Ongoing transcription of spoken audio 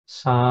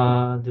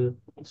Sadhu,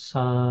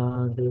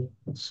 sadhu,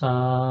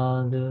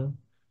 sadhu.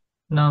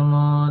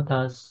 Namo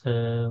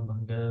tassa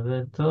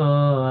bhagavato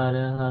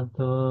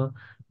arahato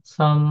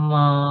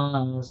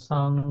samma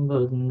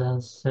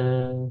sambuddhassa.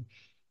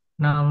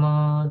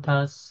 Namo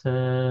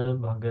tassa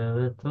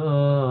bhagavato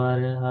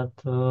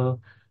arahato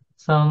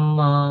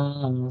samma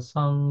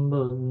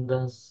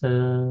sambuddhassa.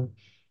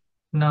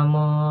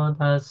 Namo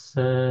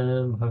tassa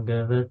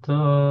bhagavato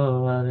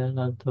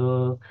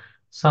arahato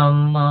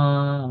samma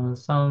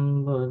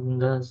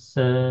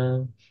sambuddhassa.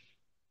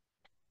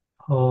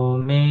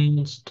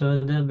 Homage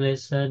to the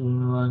Blessed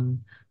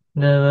One,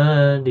 the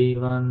Worthy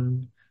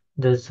One,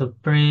 the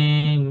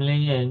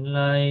Supremely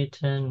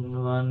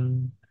Enlightened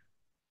One.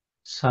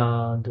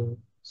 Sadhu,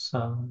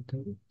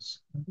 sadhu,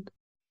 sadhu.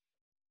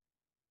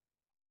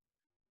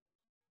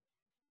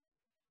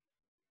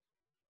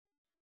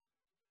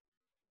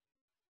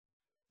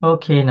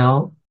 Okay,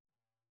 now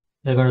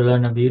we're going to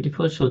learn a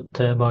beautiful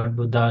sutta about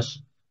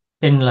Buddha's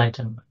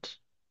enlightenment,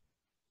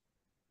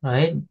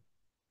 right?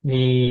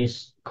 We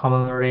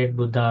commemorate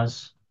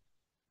Buddha's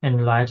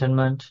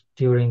enlightenment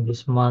during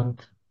this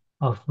month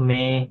of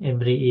May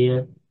every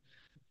year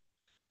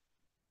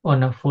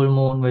on a full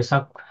moon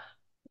Vesak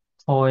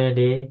Oya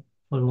day,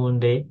 full moon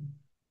day.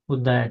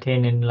 Buddha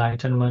attained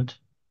enlightenment.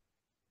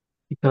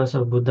 Because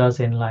of Buddha's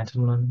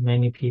enlightenment,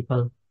 many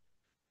people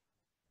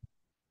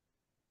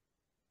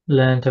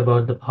learned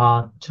about the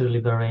path to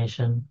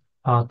liberation,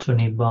 path to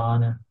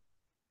Nibbana,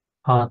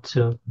 path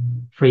to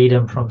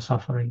freedom from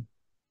suffering.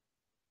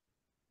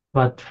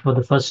 But for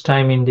the first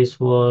time in this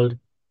world,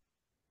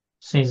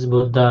 since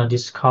Buddha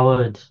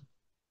discovered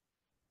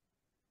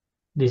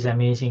this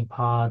amazing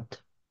path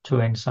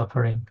to end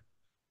suffering,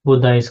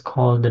 Buddha is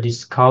called the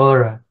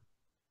discoverer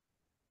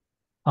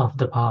of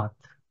the path,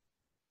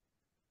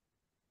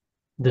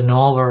 the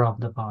knower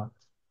of the path.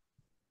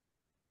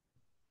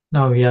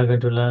 Now we are going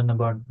to learn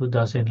about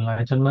Buddha's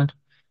enlightenment.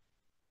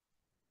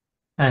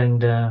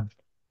 And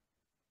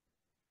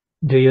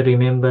do you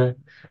remember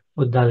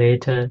Buddha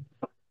later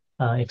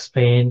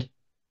explained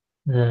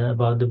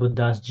about the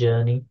Buddha's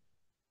journey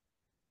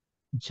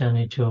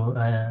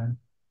to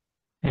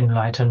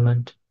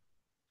enlightenment?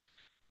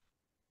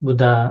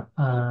 Buddha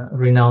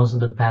renounced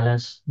the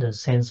palace, the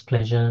sense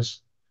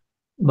pleasures,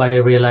 by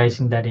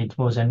realizing that it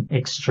was one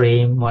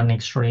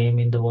extreme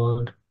in the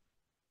world,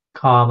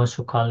 Kama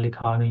Sukha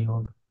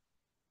Yoga,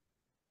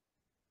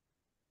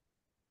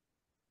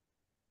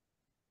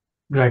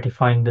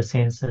 gratifying the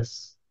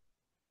senses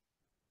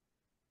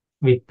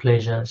with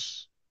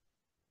pleasures.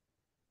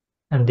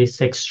 And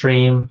this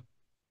extreme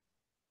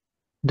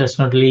does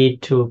not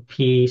lead to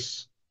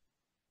peace,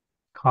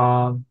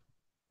 calm,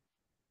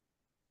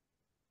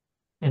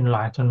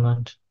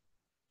 enlightenment,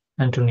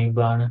 and to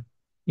Nibbana.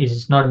 It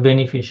is not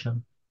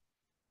beneficial.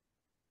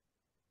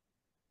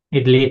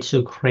 It leads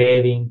to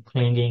craving,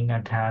 clinging,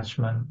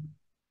 attachment,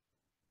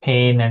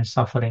 pain, and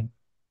suffering.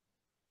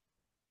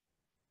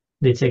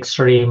 This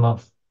extreme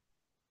of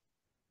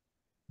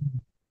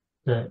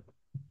the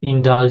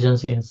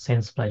indulgence in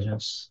sense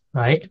pleasures,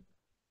 right?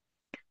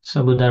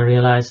 So Buddha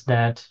realized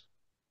that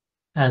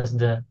as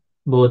the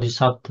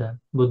Bodhisattva,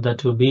 Buddha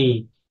to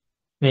be,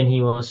 when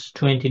he was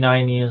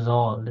 29 years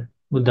old,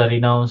 Buddha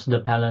renounced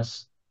the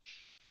palace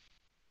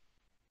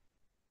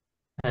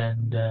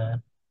and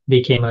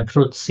became a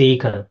truth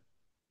seeker.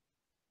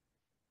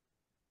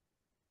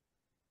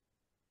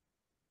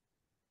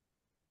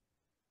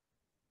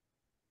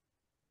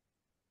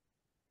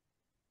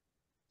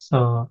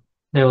 So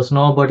there was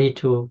nobody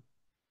to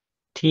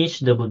teach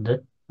the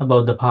Buddha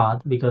about the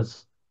path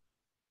because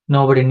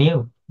nobody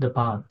knew the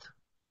path.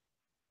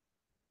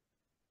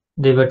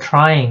 They were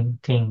trying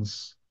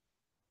things.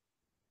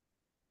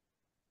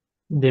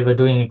 They were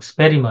doing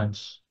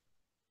experiments.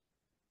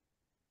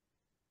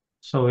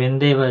 So when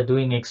they were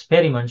doing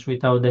experiments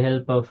without the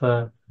help of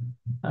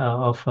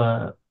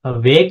a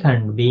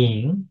awakened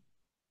being,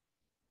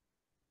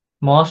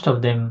 most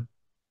of them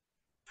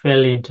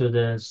fell into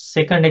the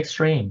second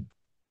extreme.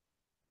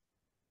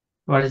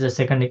 What is the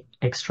second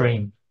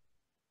extreme?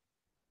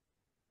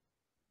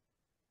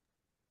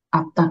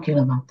 Atta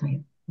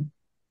kilometer.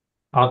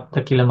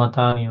 Atta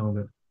Kilamata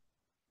Yoga.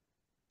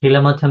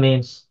 Kilamata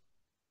means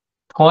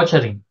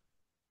torturing,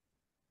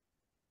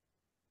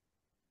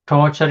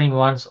 torturing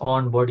one's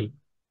own body,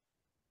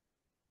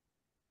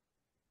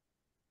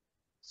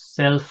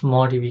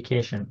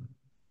 self-mortification.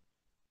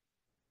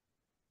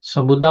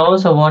 So Buddha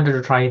also wanted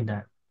to try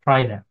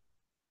that.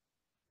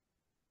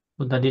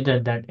 Buddha did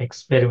that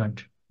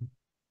experiment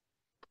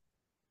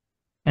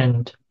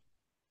and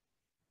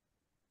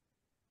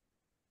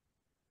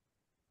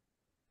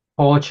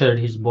tortured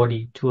his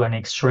body to an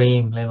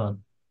extreme level.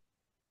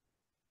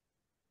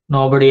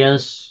 Nobody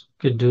else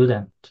could do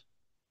that.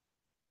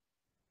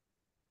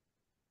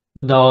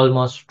 Buddha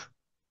almost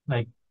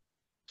like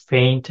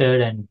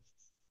fainted and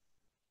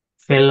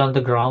fell on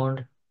the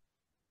ground.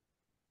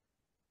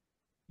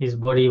 His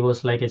body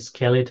was like a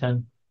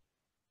skeleton.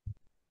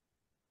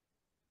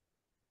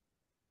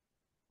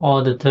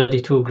 All the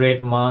 32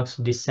 great marks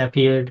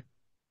disappeared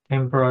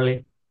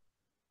temporarily.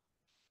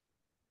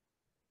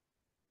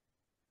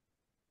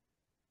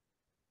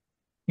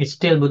 It's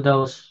still Buddha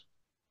was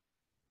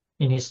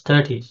in his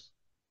 30s.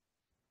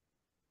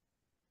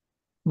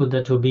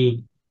 Buddha to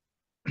be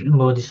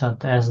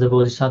Bodhisattva as the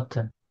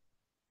Bodhisattva.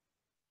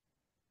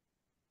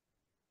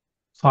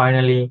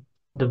 Finally,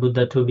 the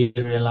Buddha to be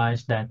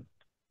realized that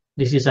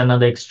this is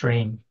another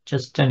extreme,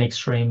 just an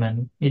extreme,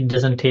 and it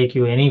doesn't take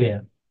you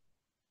anywhere.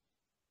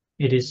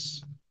 It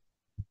is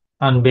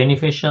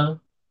unbeneficial,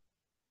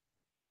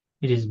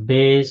 it is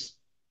base,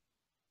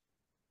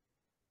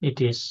 it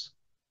is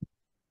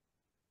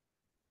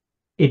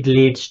it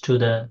leads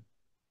to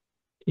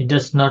it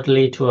does not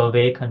lead to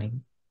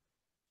awakening,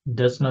 it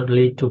does not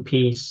lead to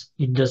peace,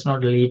 it does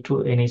not lead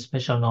to any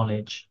special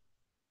knowledge.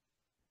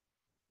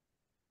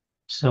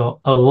 So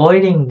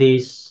avoiding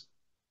these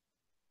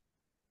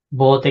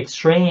both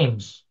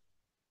extremes,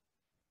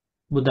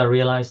 Buddha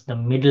realized the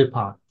middle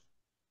path.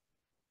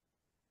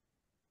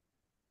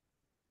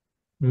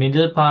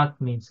 Middle path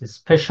means a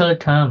special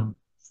term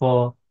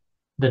for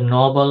the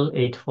Noble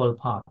Eightfold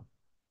Path.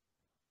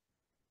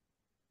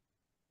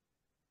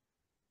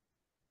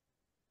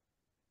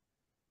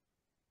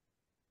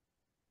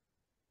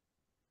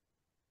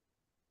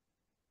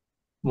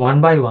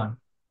 One by one,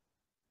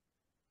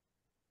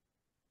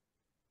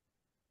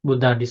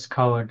 Buddha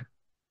discovered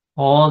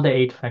all the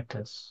 8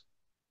 factors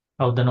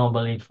of the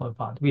Noble Eightfold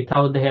Path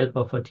without the help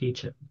of a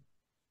teacher.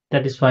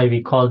 That is why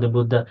we call the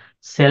Buddha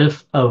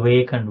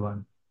self-awakened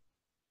one.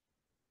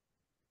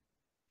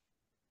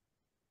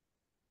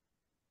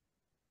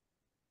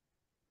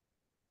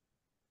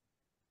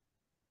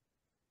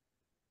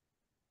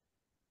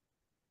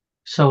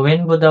 So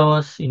when Buddha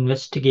was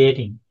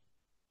investigating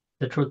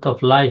the truth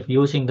of life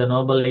using the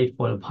Noble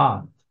Eightfold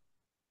Path,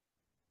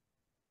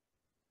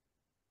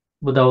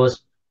 Buddha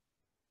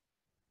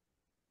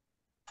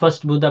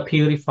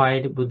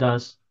purified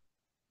Buddha's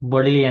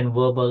bodily and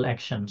verbal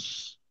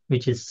actions,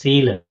 which is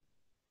Sila,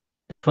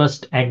 the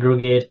first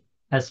aggregate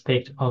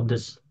aspect of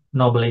this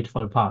Noble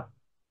Eightfold Path.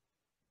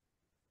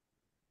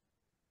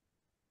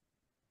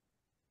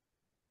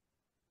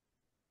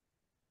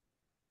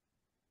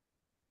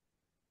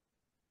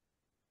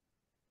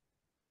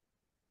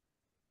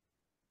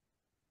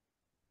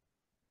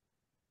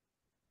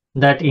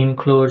 That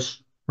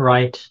includes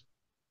right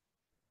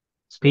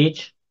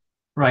speech,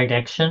 right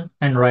action,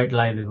 and right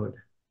livelihood.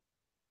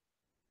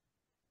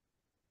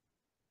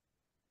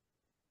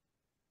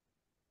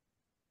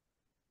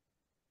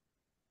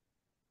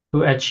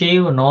 To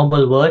achieve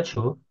noble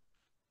virtue,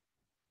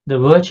 the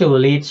virtue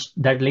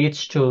that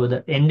leads to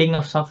the ending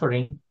of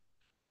suffering,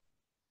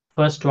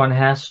 first one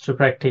has to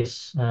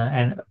practice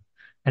and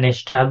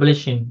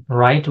establish in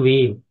right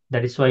view.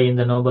 That is why in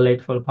the Noble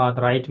Eightfold Path,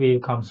 right view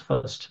comes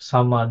first,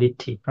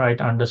 samadhi, right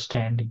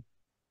understanding.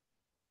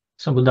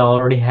 So Buddha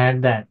already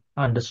had that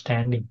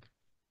understanding.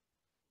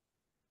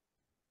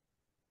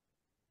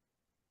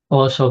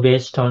 Also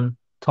based on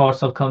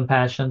thoughts of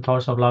compassion,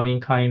 thoughts of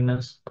loving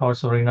kindness,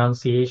 thoughts of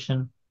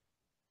renunciation.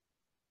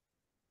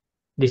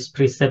 This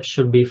precept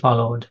should be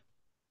followed.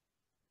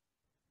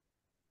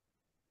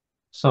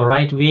 So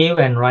right view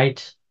and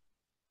right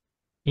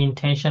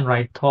intention,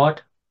 right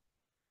thought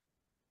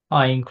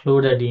are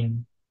included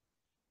in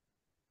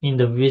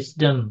the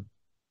wisdom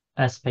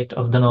aspect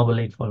of the Noble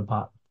Eightfold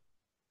Path.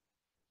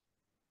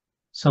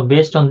 So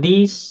based on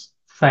these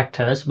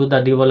factors,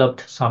 Buddha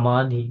developed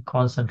samadhi,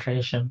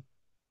 concentration.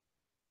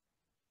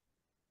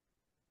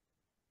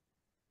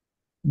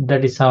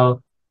 That is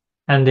how,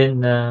 and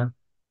then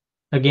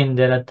again,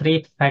 there are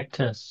 3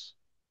 factors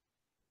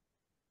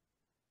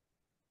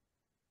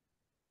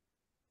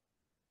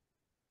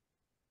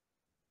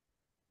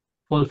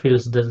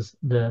fulfills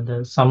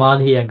the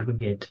samadhi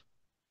aggregate,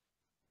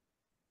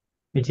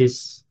 which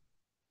is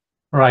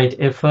right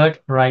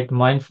effort, right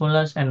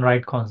mindfulness, and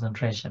right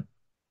concentration.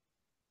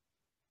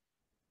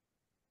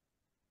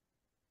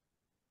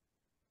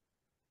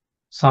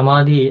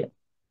 Samadhi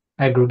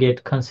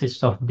aggregate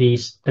consists of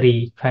these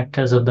 3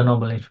 factors of the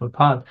Noble Eightfold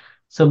Path.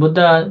 So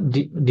Buddha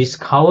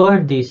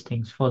discovered these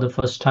things for the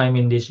first time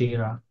in this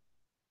era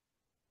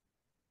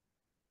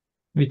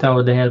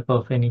without the help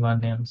of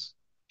anyone else,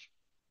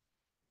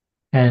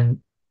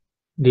 and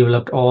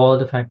developed all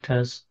the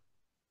factors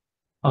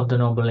of the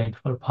Noble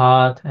Eightfold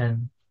Path,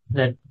 and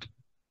that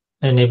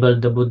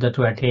enabled the Buddha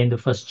to attain the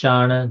first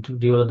jhana, to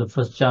develop the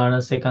first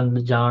jhana, second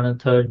jhana,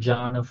 third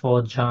jhana,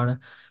 fourth jhana,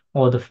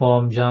 all the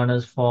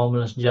jhanas,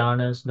 formless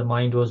jhanas. The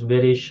mind was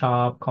very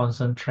sharp,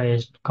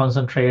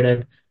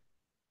 concentrated,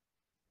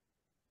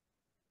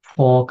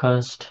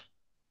 focused,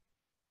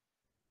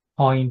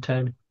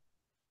 pointed.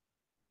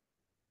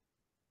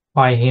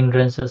 5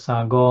 hindrances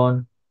are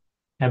gone,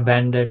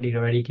 abandoned,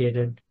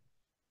 eradicated.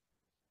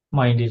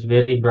 Mind is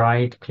very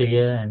bright,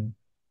 clear, and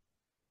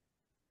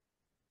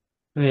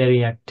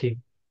very active.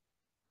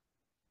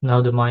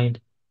 Now the mind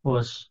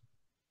was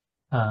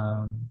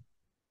um,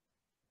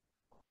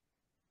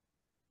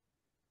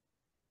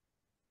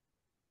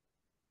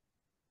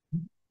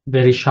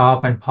 very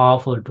sharp and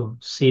powerful to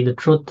see the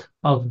truth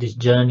of this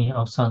journey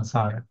of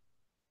samsara.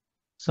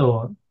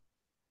 So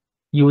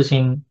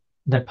using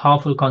that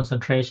powerful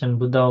concentration,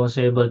 Buddha was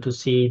able to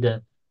see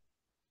the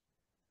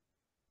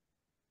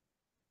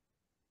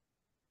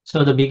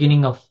So the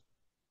beginning of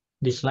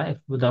this life,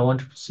 Buddha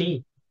wanted to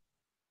see.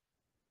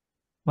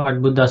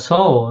 What Buddha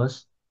saw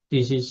was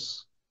this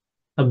is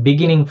a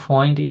beginning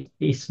point, it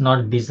is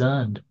not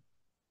discerned.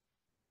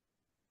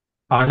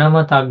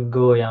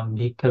 Anamataggoyam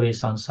bhikkhave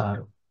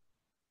sansaro.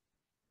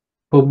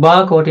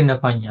 Pubbā kotina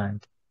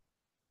paññāyati.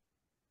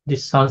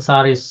 This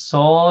sansara is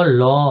so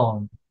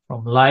long,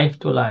 from life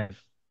to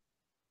life,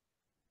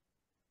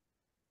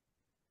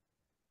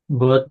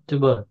 birth to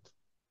birth,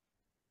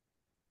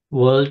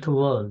 world to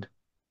world,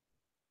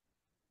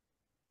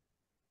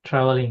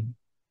 traveling,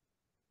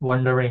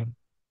 wandering,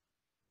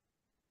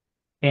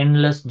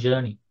 endless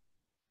journey.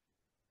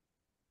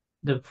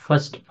 The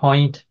first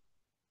point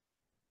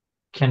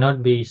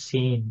cannot be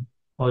seen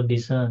or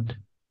discerned.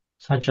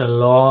 Such a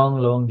long,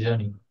 long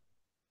journey.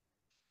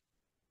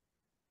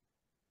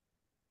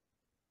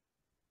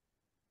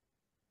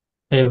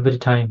 Every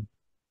time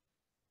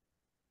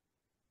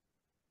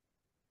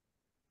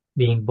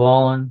being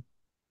born,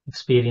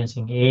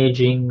 experiencing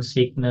aging,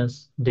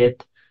 sickness, death,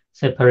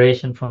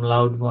 separation from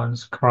loved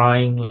ones,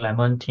 crying,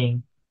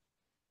 lamenting,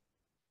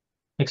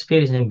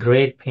 experiencing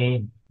great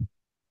pain.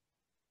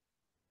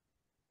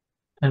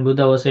 And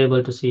Buddha was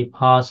able to see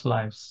past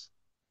lives.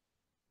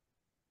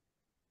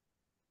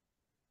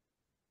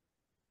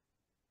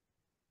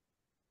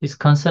 His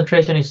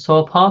concentration is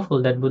so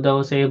powerful that Buddha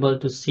was able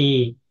to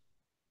see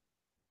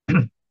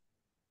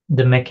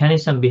the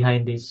mechanism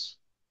behind this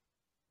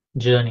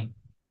journey.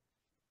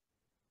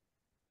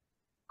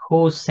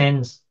 Who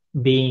sends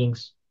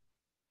beings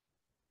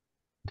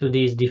to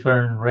these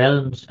different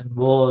realms and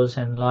worlds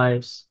and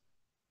lives?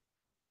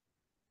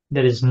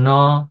 There is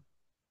no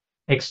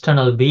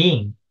external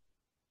being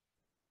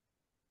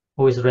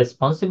who is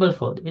responsible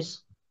for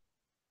this.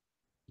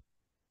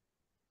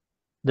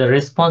 The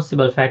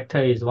responsible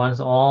factor is one's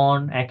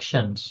own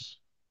actions.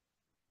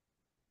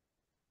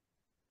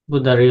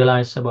 Buddha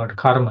realized about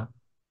karma.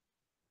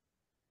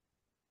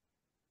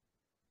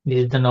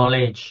 This is the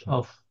knowledge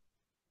of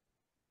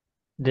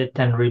death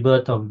and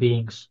rebirth of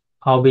beings,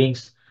 how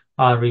beings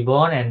are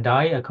reborn and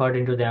die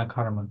according to their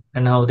karma,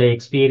 and how they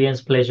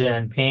experience pleasure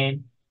and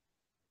pain,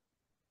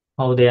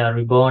 how they are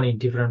reborn in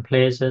different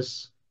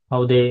places,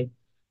 how they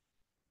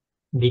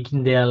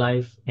begin their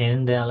life,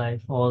 end their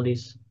life. All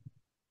these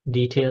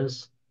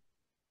details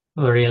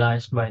were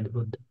realized by the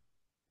Buddha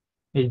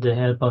with the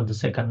help of the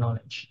second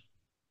knowledge.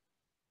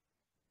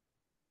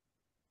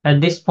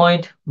 At this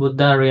point,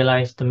 Buddha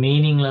realized the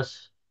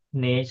meaningless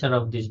nature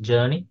of this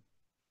journey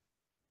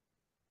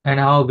and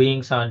how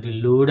beings are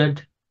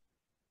deluded,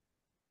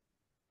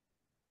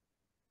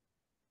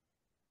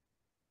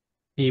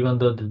 even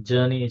though the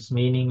journey is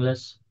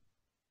meaningless.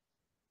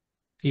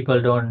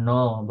 People don't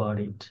know about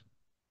it.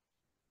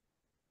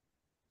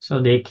 So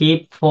they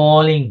keep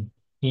falling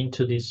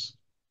into this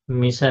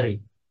misery.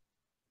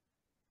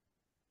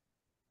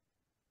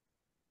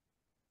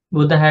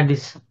 Buddha had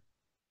this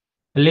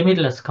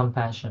limitless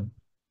compassion.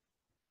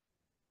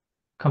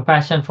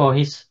 Compassion for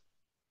his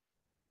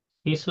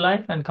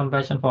life and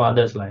compassion for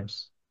others'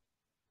 lives.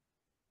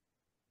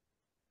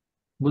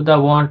 Buddha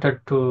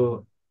wanted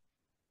to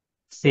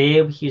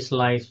save his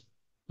life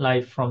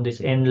from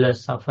this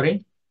endless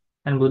suffering,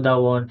 and Buddha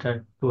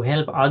wanted to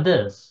help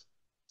others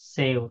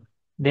save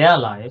their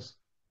lives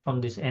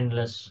from this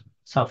endless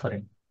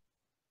suffering.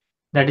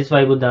 That is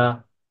why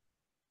Buddha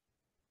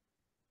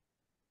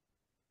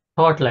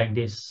taught like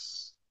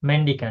this: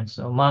 mendicants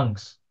or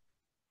monks,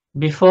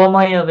 before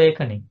my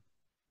awakening,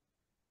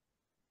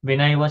 when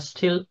I was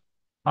still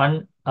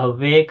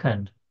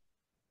unawakened,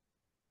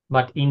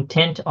 but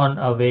intent on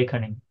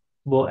awakening,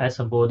 as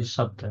a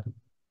bodhisattva.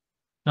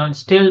 Now,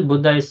 still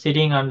Buddha is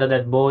sitting under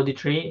that Bodhi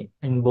tree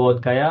in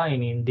Bodh Gaya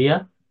in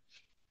India,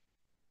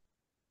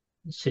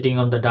 sitting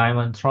on the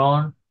diamond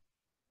throne,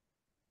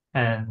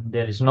 and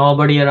there is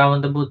nobody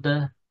around the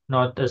Buddha,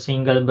 not a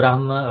single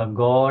Brahma, a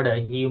god, a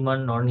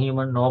human,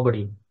 non-human,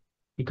 nobody.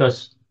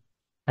 Because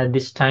at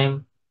this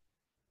time,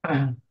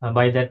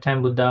 by that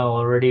time, Buddha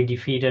already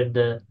defeated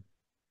the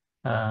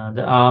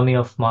army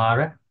of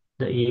Mara,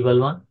 the evil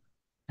one,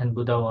 and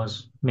Buddha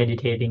was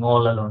meditating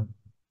all alone.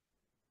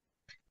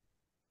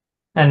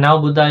 And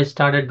now Buddha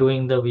started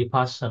doing the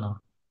vipassana.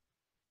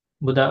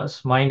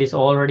 Buddha's mind is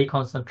already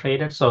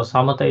concentrated, so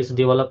samatha is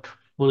developed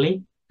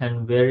fully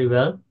and very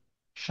well,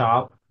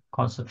 sharp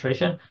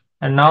concentration.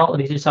 And now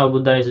this is how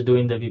Buddha is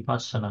doing the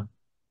vipassana,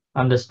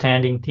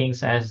 understanding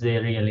things as they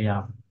really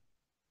are,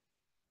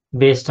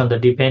 based on the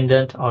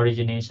dependent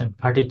origination,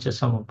 paticca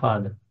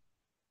samuppada.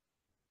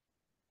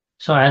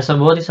 So as a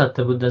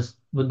bodhisattva,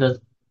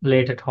 Buddha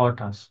later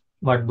taught us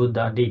what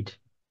Buddha did,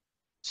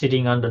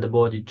 sitting under the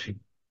Bodhi tree.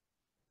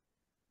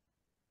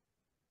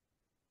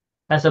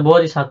 As a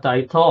bodhisattva,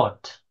 I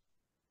thought,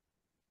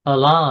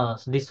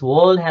 alas, this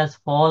world has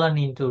fallen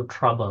into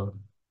trouble.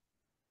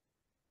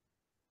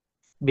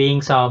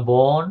 Beings are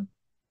born,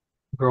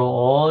 grow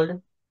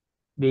old,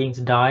 beings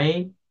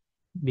die,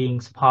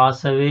 beings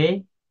pass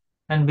away,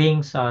 and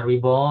beings are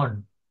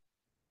reborn.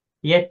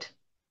 Yet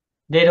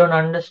they don't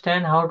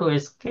understand how to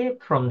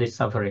escape from this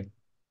suffering,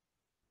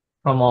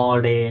 from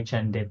old age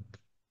and death.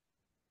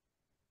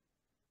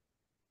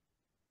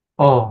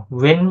 Oh,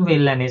 when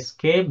will an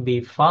escape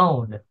be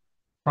found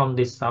from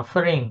this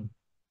suffering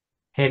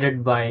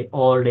headed by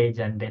old age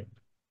and death?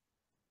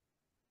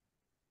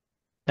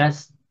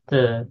 That's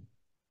the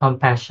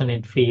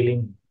compassionate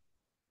feeling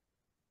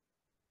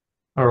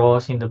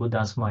arose in the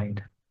Buddha's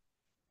mind.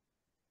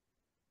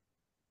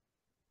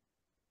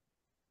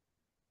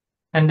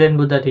 And then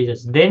Buddha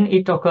teaches, then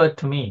it occurred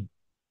to me.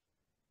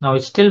 Now,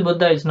 still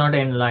Buddha is not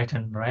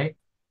enlightened, right?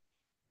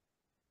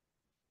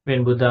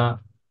 When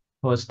Buddha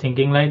was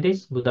thinking like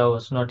this, Buddha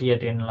was not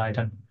yet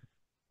enlightened.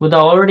 Buddha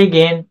already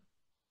gained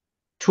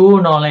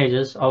two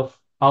knowledges out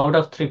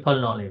of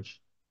triple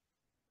knowledge.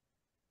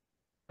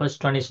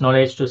 First one is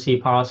knowledge to see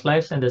past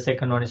lives, and the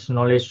second one is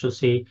knowledge to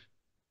see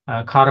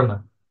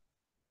karma,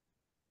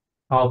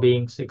 how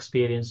beings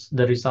experience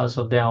the results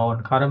of their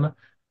own karma,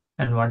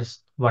 and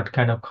what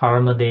kind of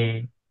karma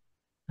they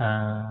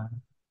uh,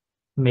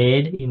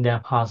 made in their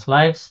past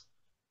lives.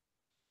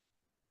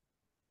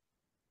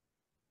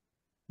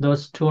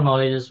 Those two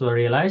knowledges were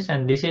realized,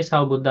 and this is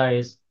how Buddha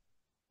is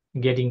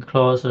getting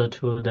closer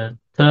to the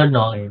third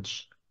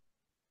knowledge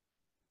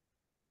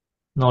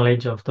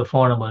of the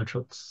Four Noble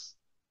Truths.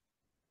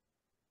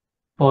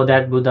 For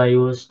that, Buddha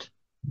used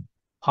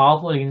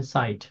powerful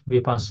insight,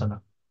 vipassana.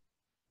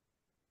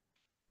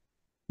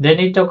 Then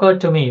it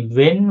occurred to me,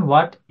 when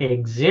what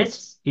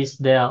exists is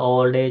their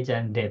old age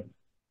and death.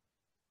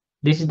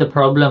 This is the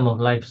problem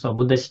of life. So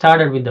Buddha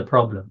started with the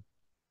problem.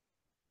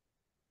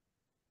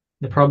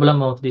 The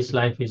problem of this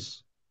life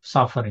is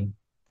suffering,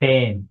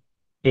 pain,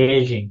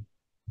 aging,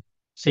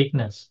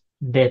 sickness,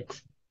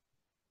 death.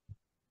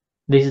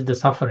 This is the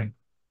suffering.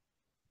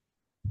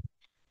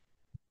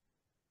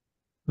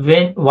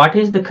 What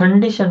is the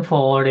condition for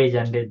old age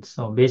and death?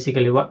 So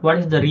basically, what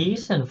is the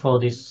reason for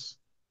this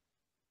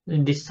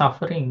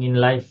suffering in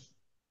life?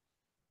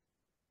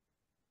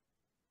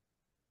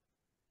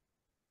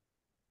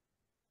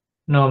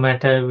 No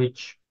matter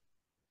which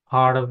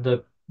part of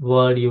the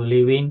world you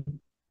live in,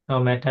 no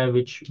matter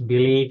which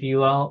belief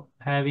you are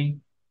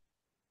having,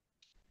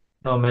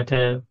 no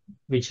matter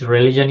which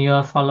religion you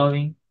are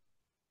following,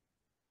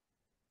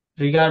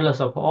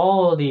 regardless of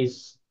all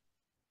these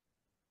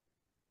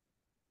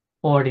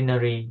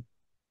ordinary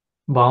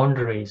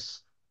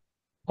boundaries,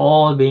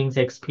 all beings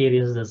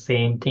experience the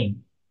same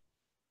thing.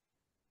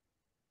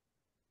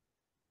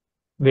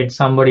 When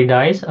somebody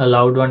dies, a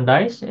loved one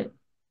dies,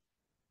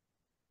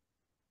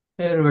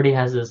 everybody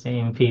has the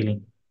same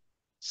feeling: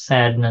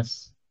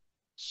 sadness,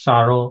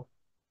 sorrow,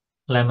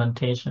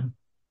 lamentation.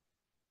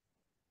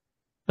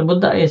 The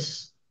Buddha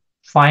is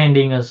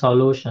finding a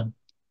solution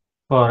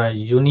for a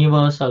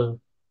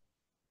universal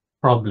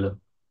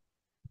problem.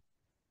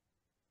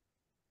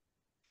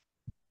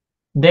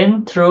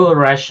 Then, through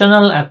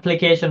rational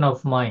application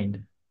of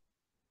mind,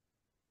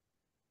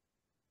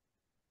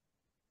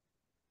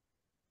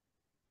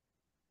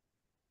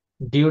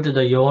 due to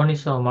the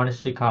yoniso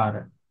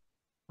manasikara,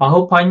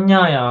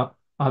 ahupanyaya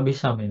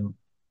abhisameva,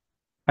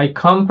 I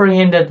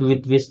comprehended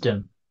with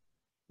wisdom.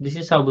 This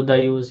is how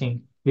Buddha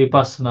using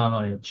vipassana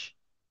knowledge.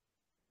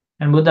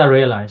 And Buddha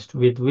realized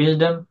with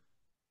wisdom,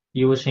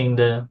 using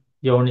the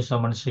yoniso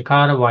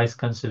manasikara, wise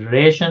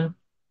consideration,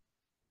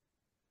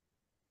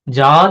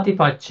 jati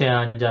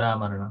pacchaya jara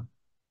marana.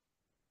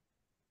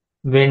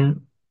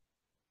 When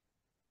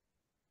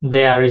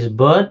there is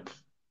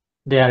birth,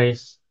 there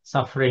is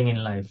suffering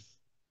in life,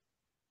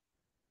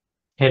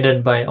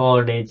 headed by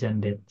old age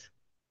and death.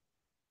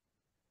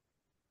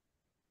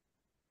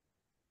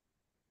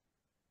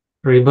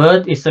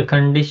 Rebirth is a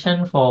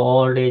condition for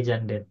old age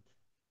and death.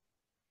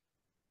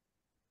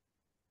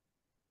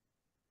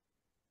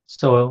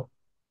 So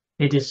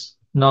it is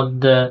not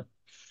the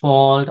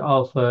fault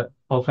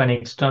of an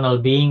external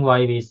being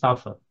why we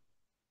suffer.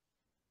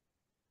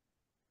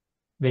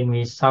 When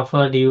we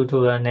suffer due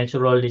to a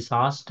natural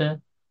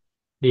disaster,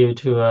 due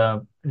to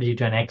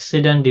an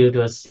accident, due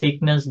to a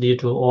sickness, due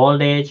to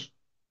old age,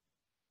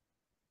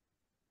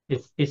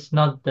 it's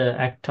not the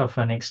act of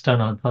an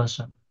external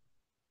person.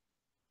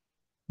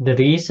 The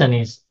reason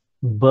is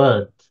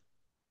birth.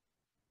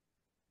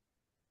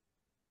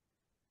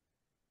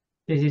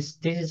 This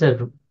is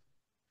a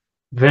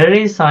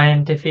very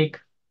scientific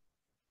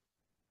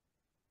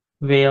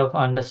way of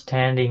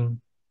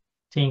understanding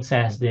things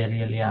as they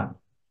really are.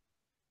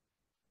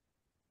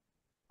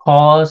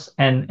 Cause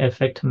and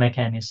effect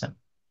mechanism.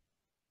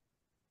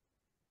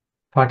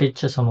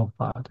 Paticca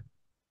Samuppada.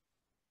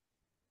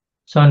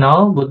 So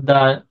now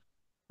Buddha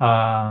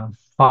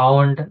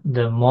found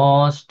the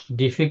most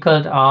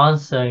difficult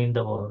answer in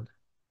the world.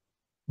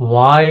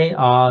 Why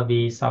are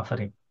we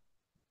suffering?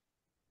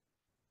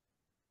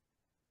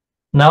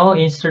 Now,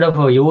 instead of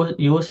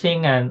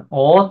using an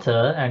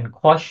author and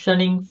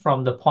questioning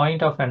from the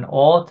point of an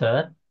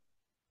author,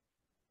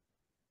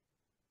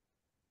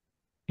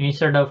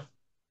 instead of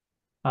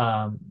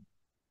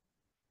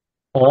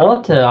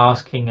author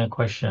asking a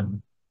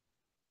question,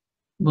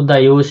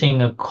 Buddha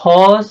using a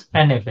cause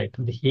and effect.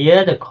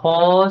 Here the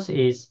cause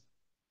is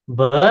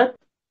birth,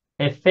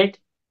 effect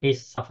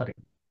is suffering.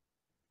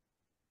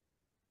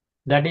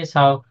 That is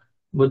how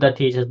Buddha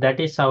teaches. That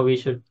is how we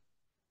should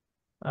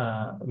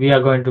we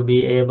are going to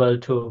be able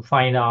to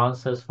find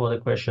answers for the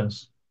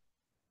questions,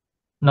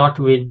 not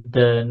with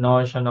the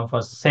notion of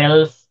a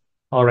self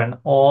or an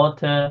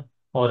author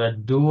or a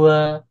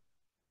doer,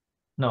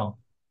 no,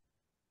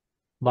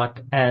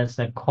 but as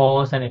a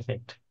cause and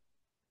effect.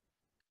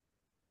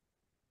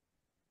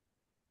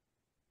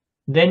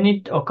 Then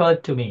it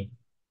occurred to me,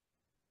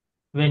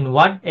 when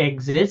what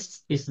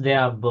exists is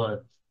their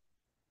birth.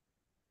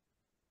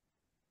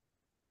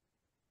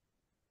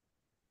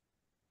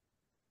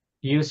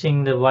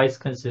 Using the wise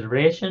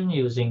consideration,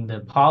 using the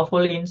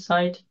powerful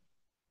insight,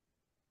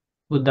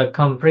 Buddha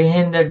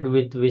comprehended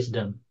with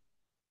wisdom.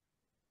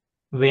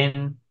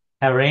 When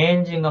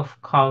arranging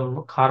of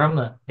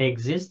karma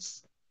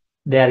exists,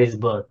 there is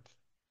birth.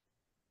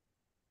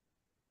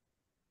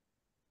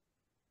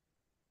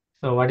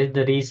 So what is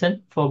the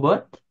reason for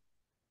birth?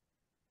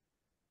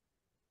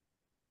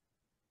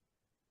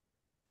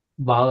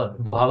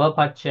 Bhava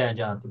pachya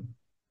jati.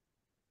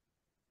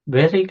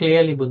 Very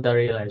clearly Buddha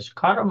realized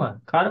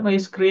karma. Karma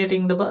is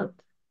creating the birth.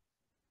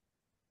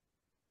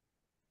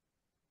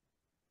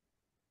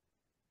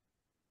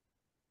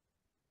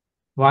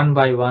 One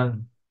by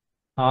one,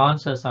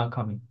 answers are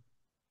coming.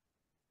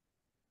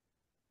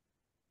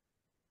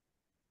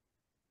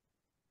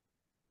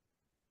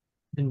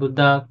 In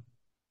Buddha,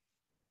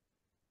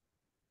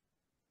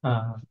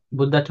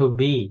 Buddha to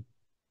be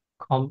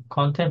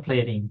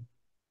contemplating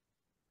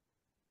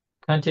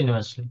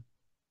continuously.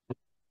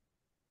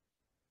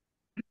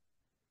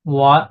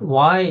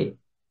 Why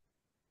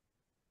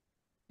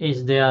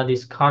is there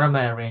this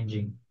karma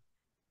arranging?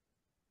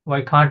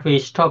 Why can't we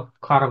stop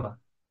karma?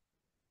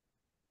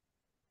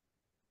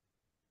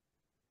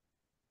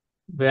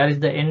 Where is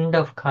the end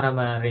of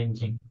karma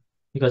arranging?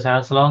 Because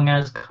as long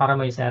as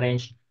karma is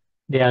arranged,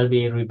 there will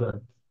be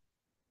rebirth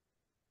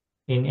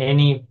in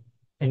any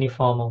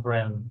form of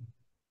realm.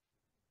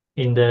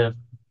 In the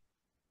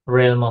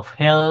realm of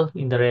hell,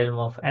 in the realm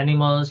of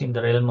animals, in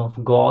the realm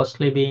of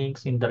ghostly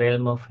beings, in the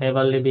realm of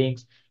heavenly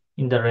beings,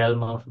 in the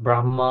realm of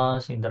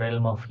Brahmas, in the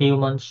realm of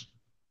humans.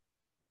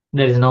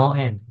 There is no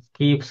end.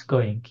 Keeps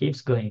going,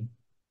 keeps going.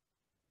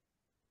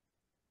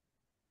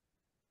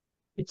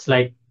 It's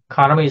like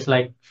karma is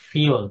like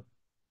fuel.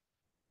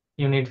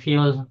 You need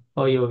fuel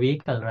for your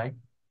vehicle, right?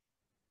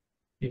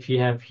 If you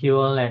have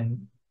fuel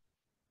and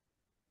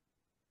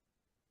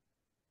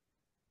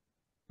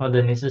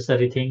other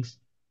necessary things,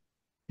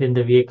 then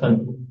the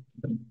vehicle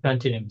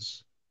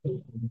continues,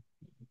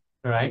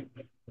 right?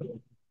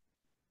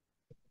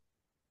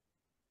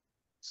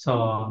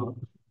 So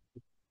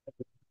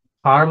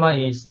karma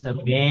is the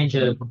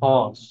major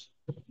cause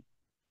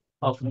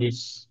of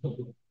this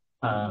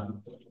uh,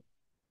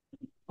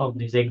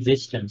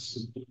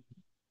 existence.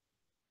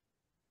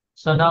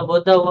 So now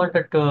Buddha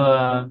wanted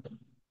to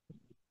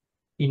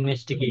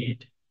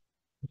investigate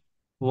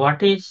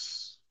what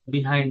is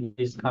behind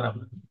this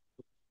karma.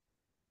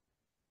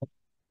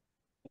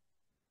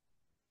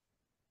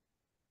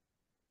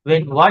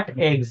 When what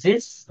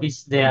exists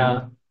is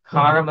their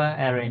karma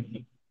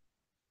arranging.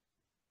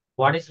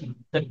 What is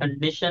the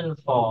condition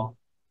for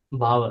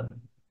bhava?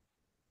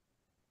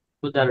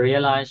 Buddha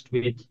realized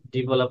with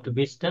developed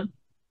wisdom,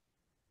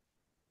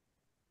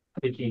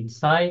 with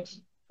insight,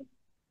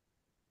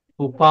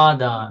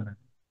 upadana,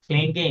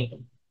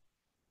 clinging.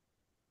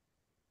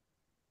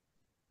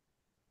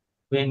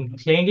 When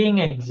clinging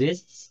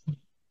exists,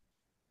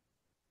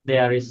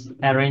 there is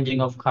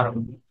arranging of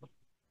karma.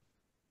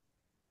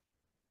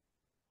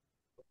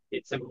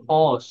 It's a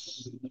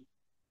cause.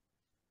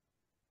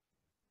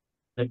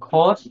 The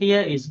cause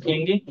here is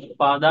clinging,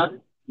 upadana,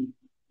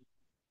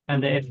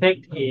 and the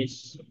effect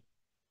is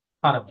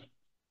karma.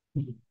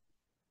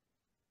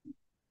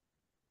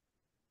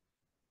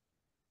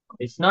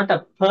 It's not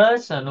a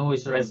person who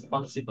is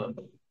responsible.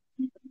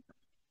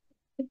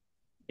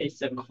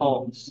 It's a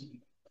cause.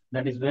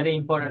 That is very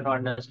important to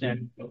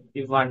understand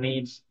if one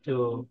needs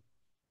to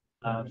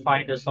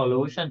find a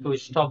solution to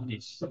stop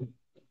this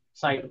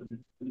cycle.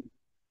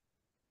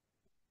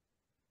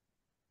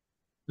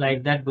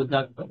 Like that,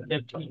 Buddha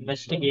kept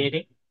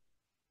investigating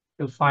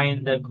to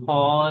find the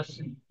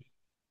cause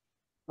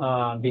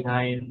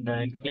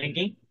behind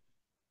clinging.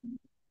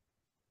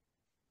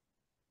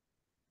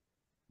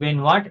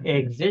 When what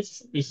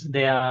exists is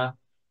their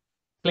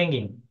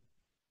clinging.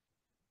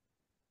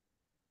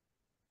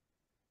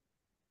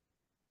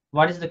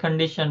 What is the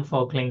condition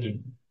for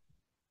clinging?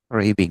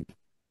 Craving.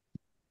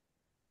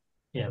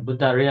 Yeah,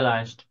 Buddha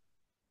realized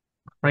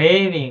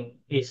craving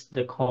is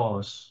the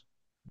cause.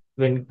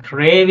 When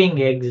craving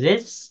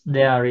exists,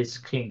 there is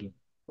clinging.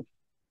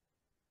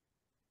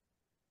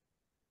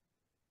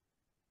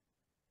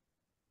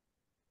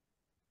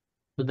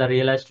 Buddha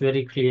realized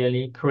very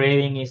clearly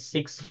craving is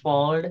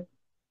sixfold: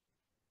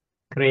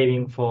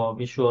 craving for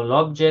visual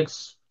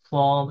objects,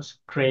 forms,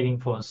 craving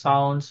for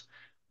sounds,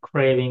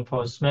 craving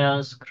for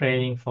smells,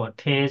 craving for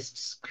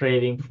tastes,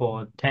 craving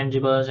for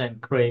tangibles,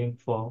 and craving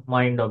for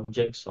mind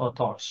objects or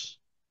thoughts.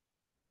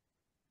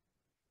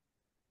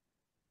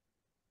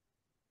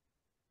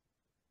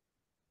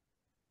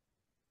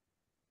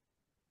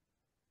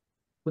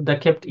 Buddha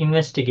kept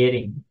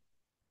investigating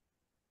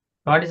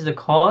What is the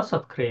cause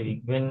of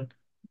craving? When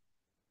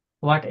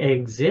what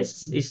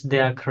exists is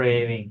their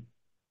craving.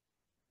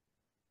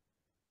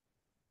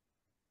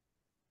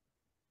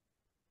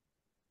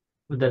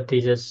 Buddha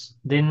teaches,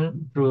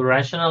 then through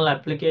rational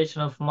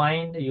application of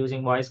mind,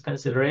 using wise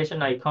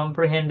consideration, I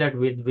comprehend that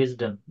with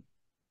wisdom.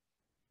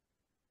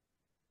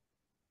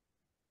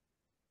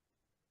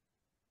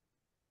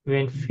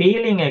 When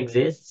feeling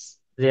exists,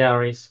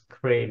 there is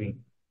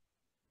craving.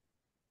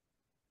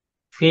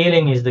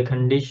 Feeling is the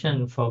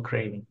condition for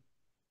craving,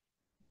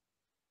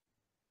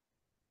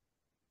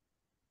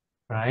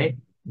 right?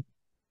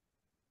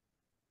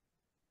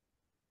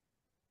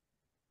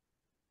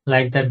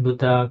 Like that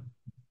Buddha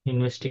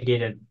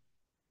investigated.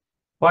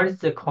 What is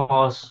the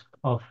cause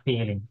of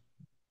feeling?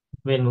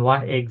 When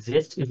what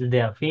exists is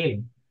their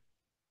feeling.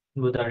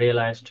 Buddha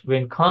realized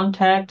when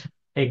contact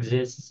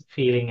exists,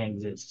 feeling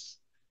exists.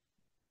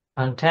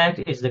 Contact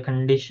is the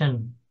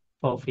condition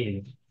for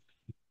feeling.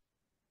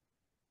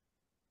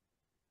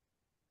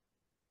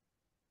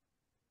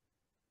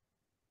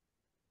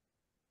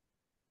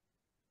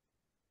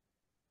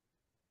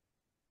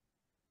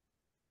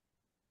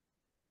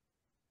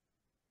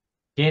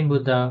 Again,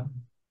 Buddha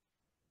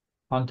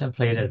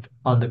contemplated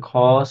on the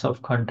cause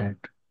of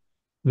contact.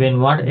 When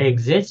what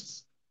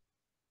exists,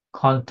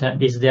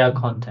 contact is their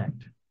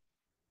contact.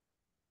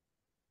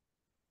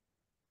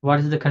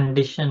 What is the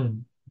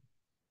condition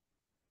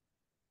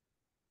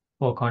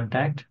for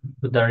contact?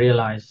 Buddha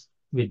realized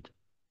with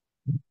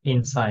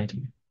insight.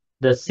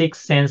 The six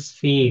sense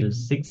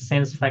fields, six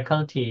sense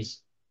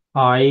faculties,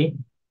 eye,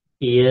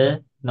 ear,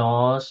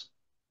 nose,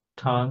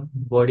 tongue,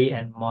 body,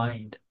 and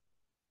mind.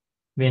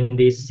 When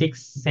these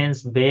six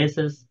sense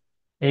bases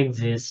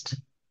exist,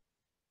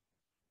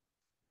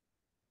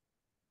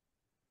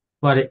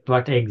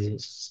 what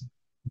exists?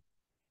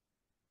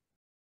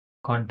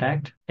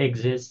 Contact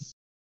exists.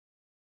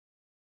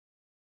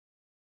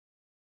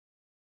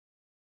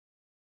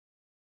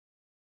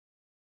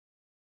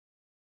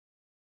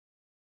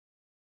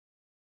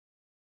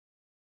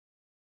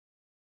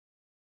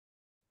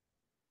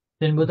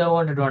 Then Buddha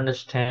wanted to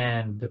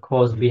understand the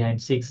cause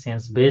behind six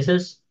sense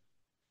bases.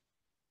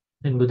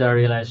 Then Buddha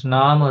realized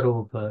Nama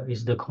Rupa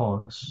is the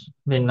cause.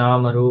 When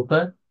Nama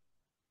Rupa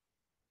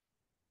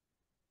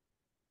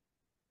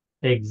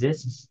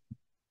exists,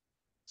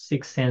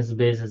 six sense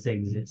bases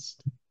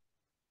exist.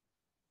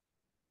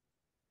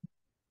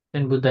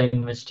 Then Buddha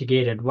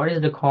investigated what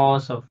is the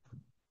cause of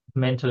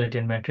mentality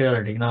and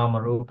materiality,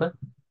 Nama Rupa.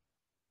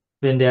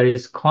 When there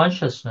is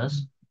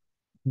consciousness,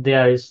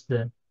 there is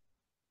the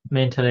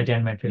mentality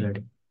and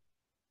materiality.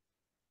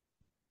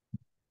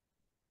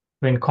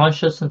 When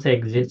consciousness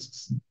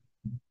exists,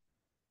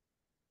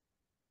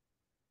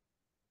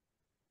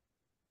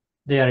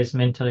 there is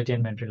mentality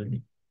and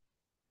materiality.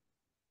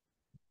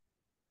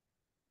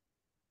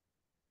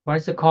 What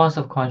is the cause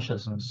of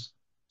consciousness?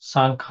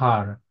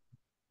 Sankhara.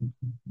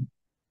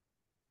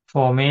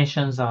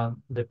 Formations are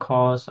the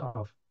cause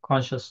of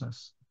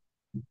consciousness.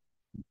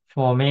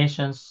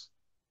 Formations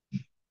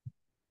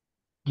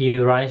give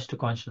rise to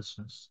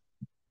consciousness.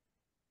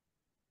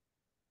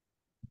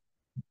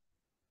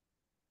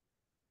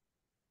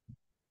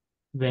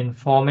 When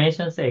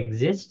formations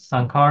exist,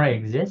 sankhara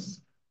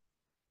exists,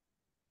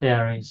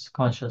 there is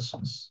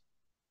consciousness.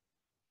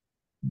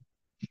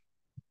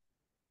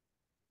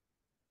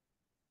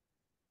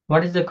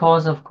 What is the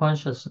cause of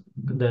consciousness?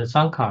 The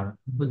sankhara.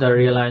 Buddha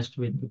realized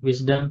with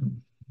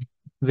wisdom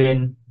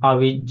when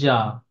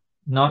avijja,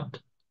 not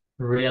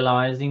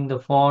realizing the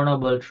Four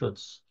Noble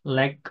Truths,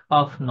 lack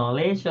of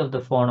knowledge of the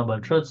Four Noble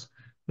Truths,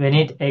 when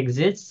it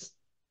exists,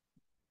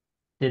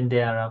 then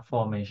there are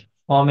formations.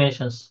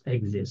 Formations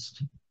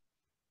exist.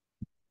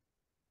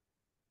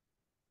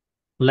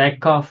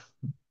 Lack of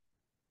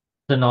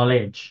the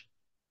knowledge,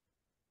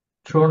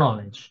 true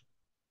knowledge,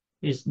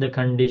 is the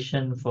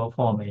condition for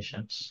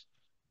formations.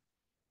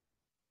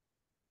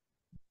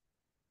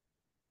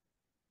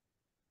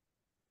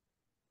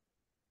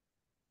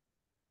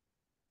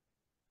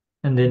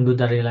 And then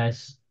Buddha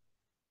realized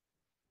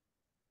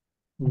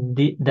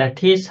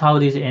that is how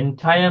this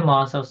entire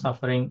mass of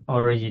suffering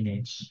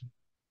originates.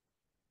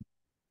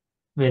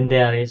 When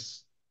there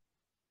is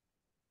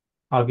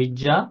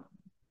avijja,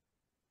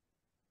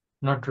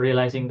 not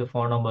realizing the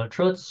Four Noble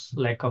Truths,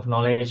 lack of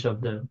knowledge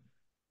of the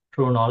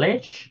true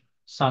knowledge,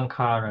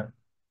 sankhara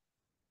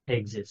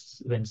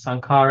exists. When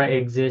sankhara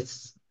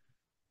exists,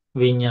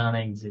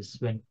 vijnana exists.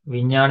 When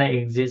vijnana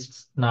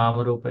exists,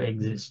 namarupa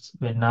exists.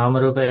 When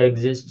namarupa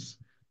exists,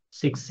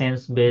 six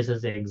sense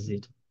bases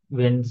exist.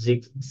 When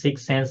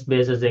six sense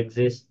bases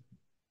exist,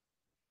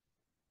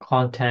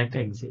 contact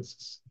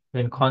exists.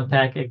 When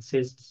contact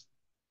exists,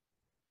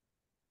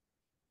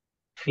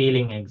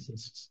 feeling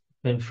exists.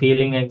 When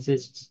feeling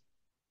exists,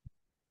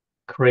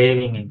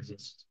 craving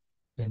exists.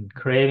 When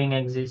craving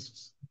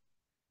exists,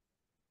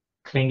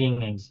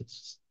 clinging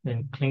exists.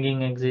 When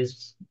clinging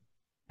exists,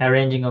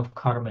 arranging of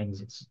karma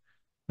exists.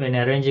 When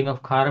arranging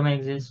of karma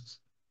exists,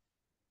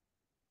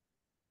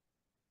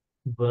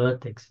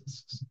 birth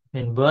exists.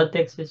 When birth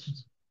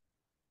exists,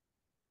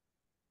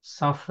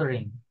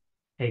 suffering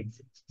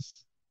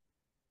exists.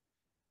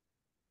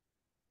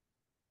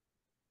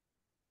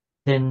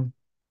 Then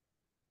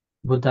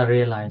Buddha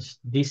realized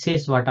this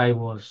is what I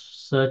was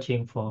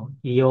searching for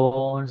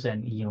eons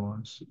and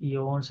eons,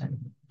 eons and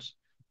eons.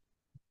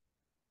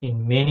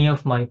 In many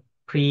of my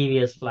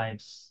previous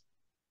lives,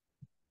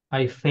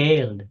 I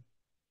failed.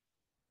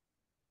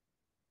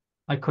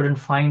 I couldn't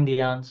find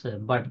the answer,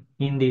 but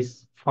in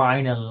this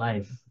final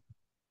life,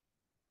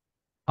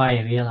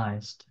 I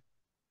realized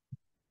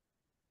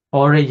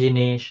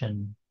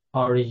origination,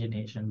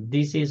 origination.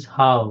 This is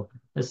how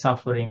the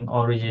suffering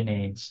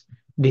originates.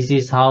 This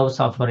is how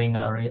suffering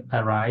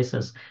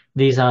arises.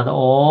 These are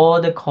all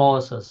the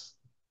causes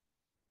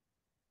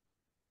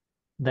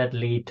that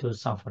lead to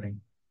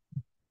suffering.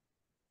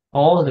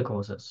 All the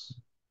causes.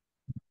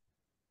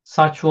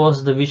 Such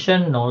was the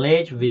vision,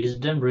 knowledge,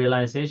 wisdom,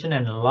 realization,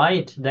 and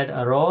light that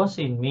arose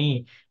in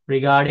me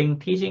regarding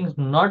teachings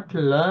not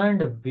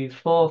learned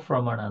before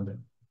from another,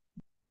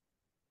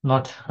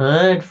 not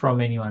heard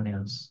from anyone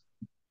else.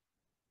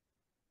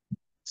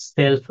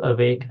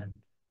 Self-awakened,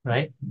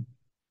 right?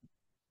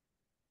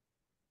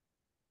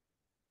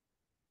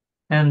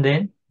 And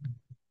then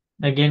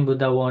again,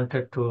 Buddha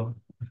wanted to,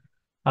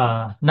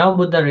 now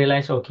Buddha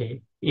realized,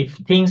 okay, if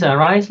things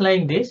arise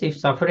like this, if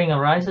suffering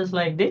arises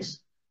like this,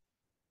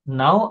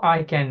 now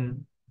I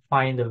can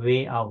find a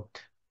way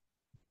out.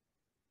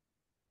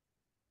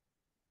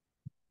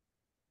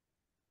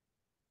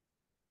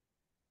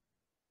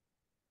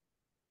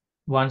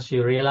 Once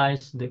you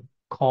realize the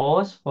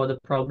cause for the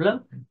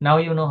problem, now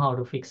you know how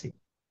to fix it.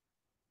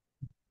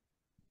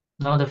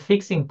 Now the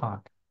fixing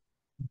part.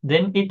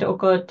 Then it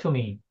occurred to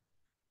me,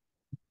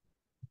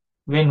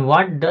 when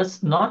what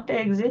does not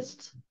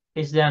exist,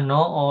 is there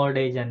no old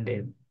age and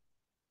death?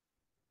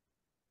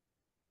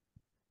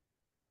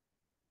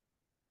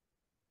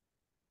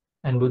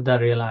 And Buddha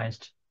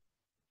realized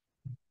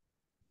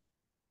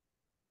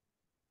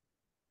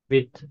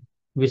with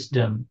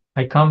wisdom,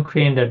 I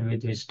comprehended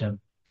with wisdom.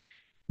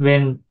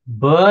 When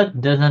birth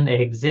doesn't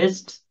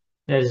exist,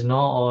 there is no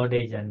old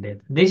age and death.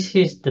 This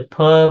is the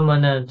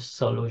permanent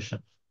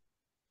solution.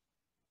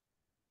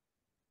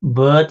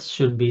 Birth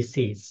should be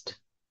ceased.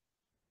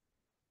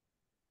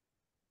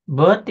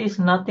 Birth is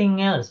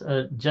nothing else,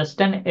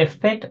 just an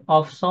effect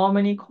of so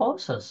many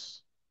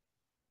causes.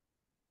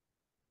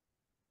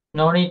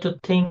 No need to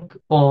think,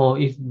 oh,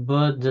 if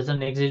birth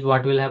doesn't exist,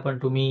 what will happen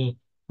to me?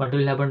 What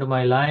will happen to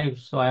my life?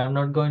 So I am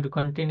not going to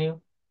continue.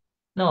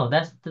 No,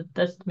 that's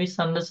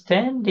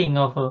misunderstanding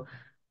of a,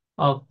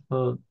 of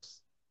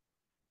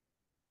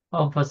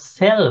a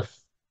self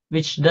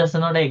which does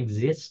not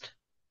exist.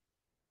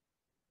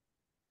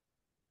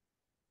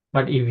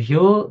 But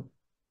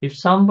if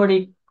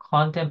somebody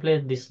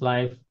contemplates this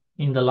life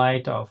in the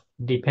light of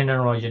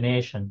dependent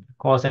origination,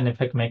 cause and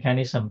effect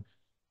mechanism,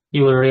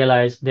 you will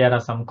realize there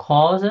are some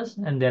causes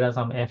and there are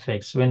some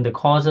effects. When the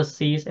causes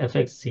cease,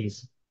 effects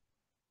cease.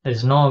 There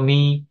is no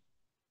me,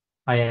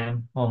 I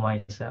am, or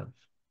myself.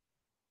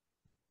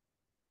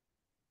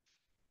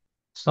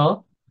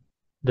 So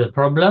the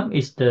problem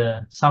is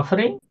the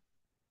suffering,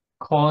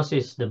 cause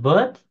is the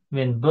birth.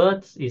 When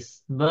birth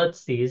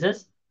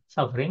ceases,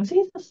 suffering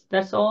ceases.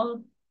 That's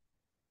all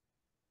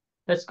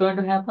that's going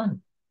to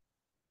happen.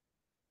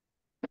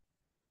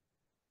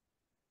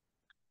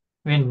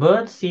 When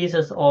birth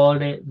ceases,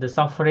 the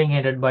suffering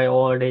headed by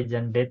old age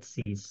and death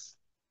cease.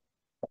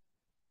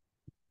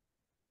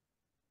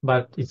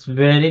 But it's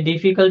very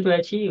difficult to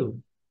achieve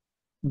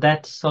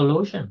that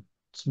solution.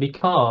 It's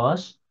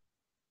because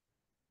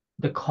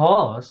the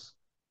cause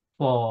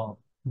for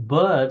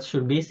birth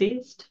should be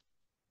ceased.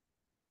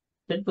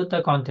 That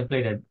Buddha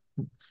contemplated.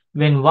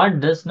 When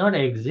what does not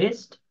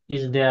exist,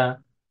 is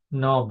there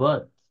no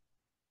birth?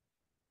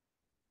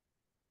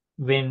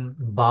 When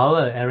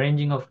bhava,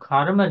 arranging of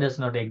karma, does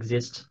not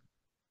exist,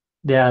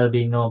 there will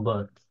be no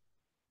birth.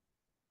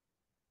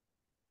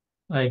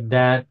 Like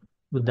that,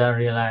 Buddha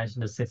realized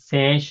the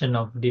cessation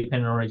of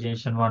dependent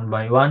origination one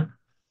by one.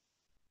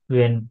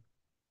 When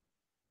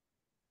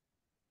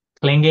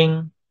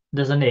clinging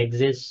doesn't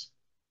exist,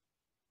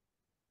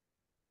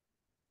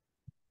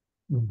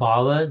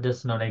 bhava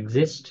does not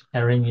exist,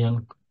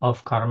 arranging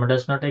of karma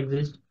does not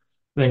exist.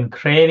 When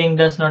craving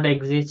does not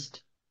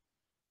exist,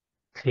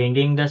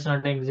 clinging does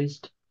not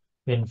exist.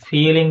 When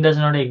feeling does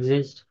not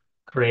exist,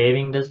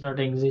 craving does not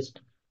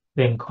exist.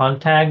 When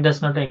contact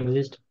does not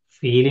exist,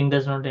 feeling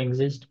does not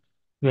exist.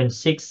 When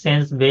six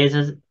sense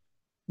bases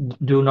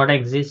do not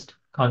exist,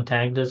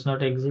 contact does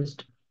not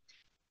exist.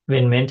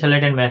 When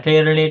mentality and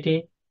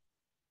materiality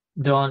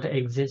don't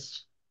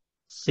exist,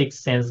 six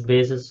sense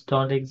bases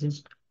don't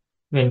exist.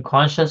 When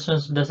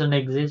consciousness doesn't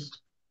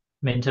exist,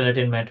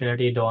 mentality and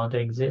materiality don't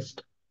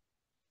exist.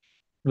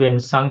 When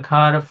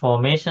sankhara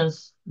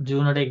formations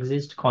do not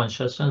exist,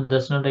 consciousness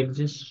does not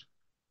exist.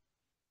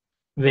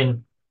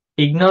 When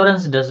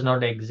ignorance does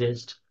not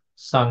exist,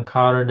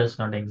 sankhara does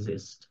not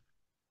exist.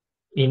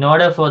 In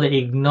order for the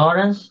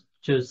ignorance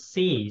to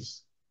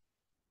cease,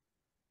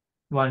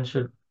 one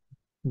should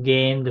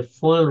gain the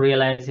full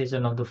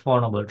realization of the Four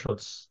Noble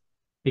Truths.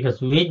 Because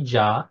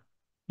vidya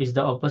is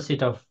the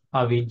opposite of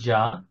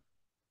avidya.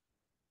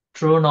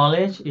 True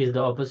knowledge is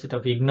the opposite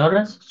of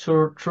ignorance.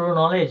 True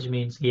knowledge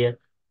means here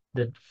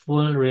the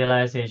full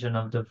realization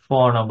of the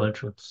Four Noble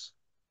Truths.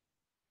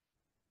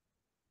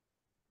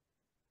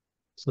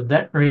 So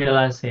that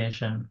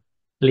realization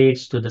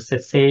leads to the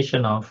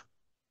cessation of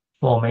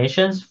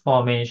formations,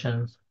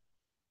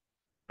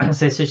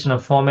 cessation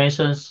of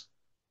formations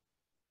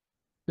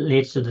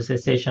leads to the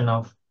cessation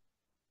of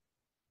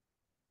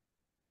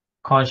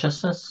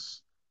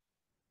consciousness.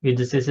 With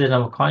the cessation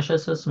of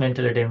consciousness,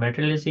 mentality and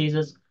materiality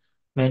ceases.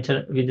 With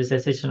the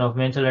cessation of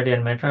mentality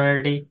and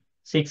materiality,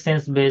 six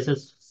sense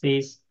bases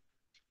cease.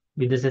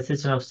 With the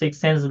cessation of six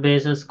sense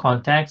bases,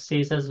 contact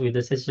ceases. With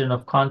the cessation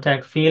of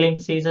contact, feeling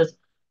ceases.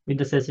 With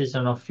the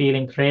cessation of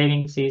feeling,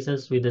 craving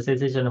ceases. With the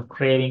cessation of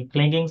craving,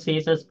 clinging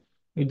ceases.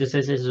 With the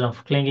cessation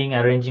of clinging,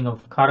 arranging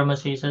of karma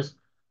ceases.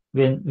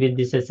 With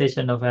the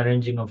cessation of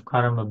arranging of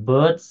karma,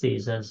 birth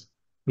ceases.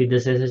 With the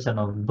cessation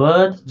of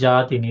birth,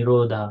 jati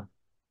nirodha,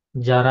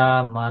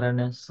 jara,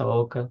 marana,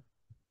 soka,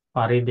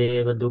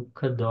 parideva,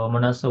 dukkha,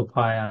 domanasa,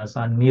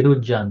 upayasa,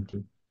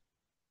 nirujjanti.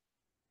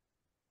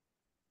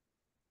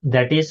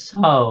 That is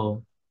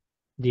how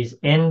this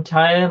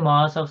entire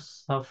mass of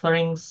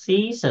suffering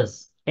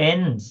ceases,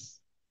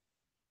 ends.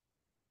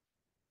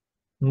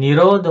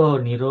 Nirodho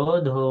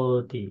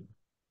nirodhoti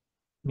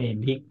me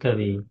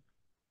bhikkhave.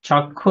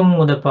 Chakkhum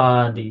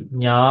udapadi,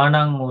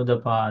 jnanam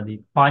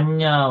udapadi,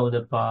 panya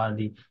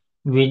udapadi,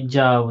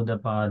 vijja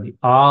udapadi,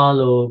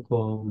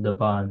 aloko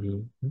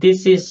udapadi.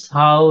 This is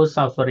how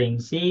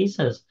suffering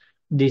ceases.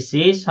 This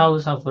is how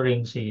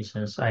suffering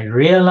ceases. I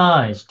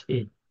realized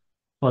it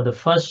for the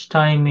first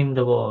time in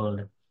the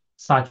world.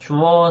 Such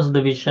was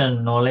the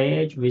vision,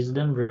 knowledge,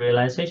 wisdom,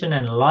 realization,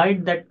 and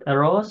light that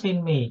arose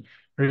in me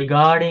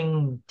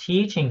regarding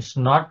teachings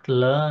not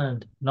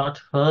learned,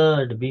 not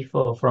heard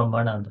before from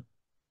another.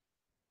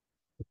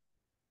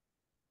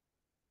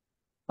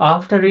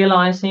 After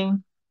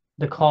realizing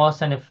the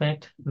cause and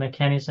effect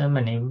mechanism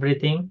and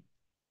everything,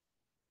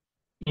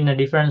 in a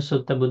different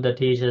sutta Buddha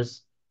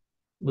teaches,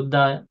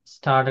 Buddha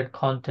started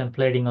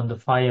contemplating on the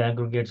five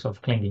aggregates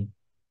of clinging,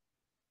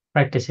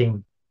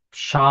 practicing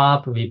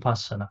sharp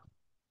vipassana.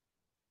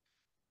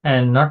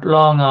 And not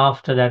long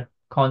after that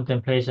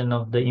contemplation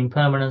of the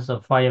impermanence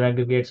of five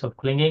aggregates of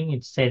clinging,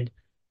 it's said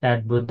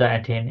that Buddha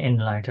attained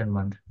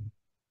enlightenment,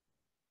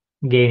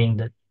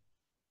 gaining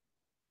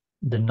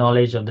the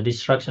knowledge of the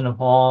destruction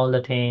of all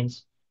the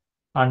taints,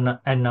 and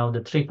now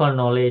the triple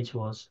knowledge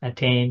was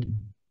attained.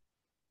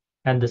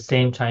 At the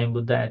same time,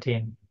 Buddha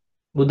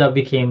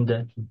became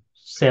the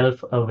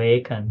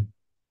self-awakened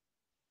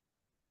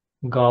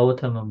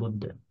Gautama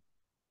Buddha.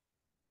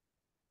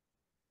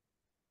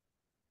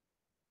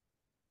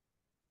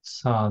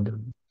 Sadhu,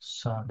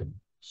 sadhu,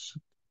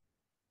 sadhu.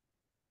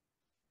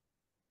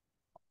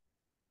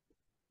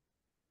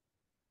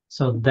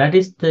 So that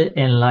is the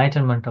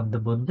enlightenment of the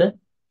Buddha.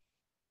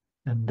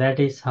 And that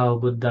is how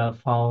Buddha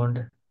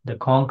found the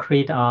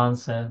concrete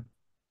answer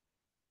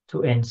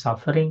to end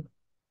suffering.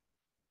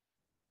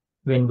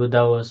 When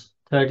Buddha was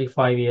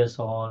 35 years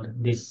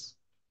old, this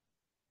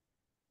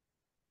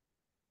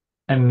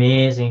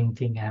amazing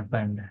thing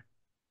happened.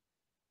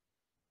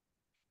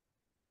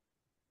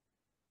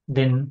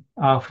 Then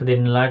after the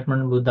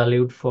enlightenment, Buddha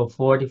lived for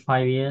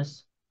 45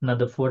 years,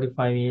 another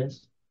 45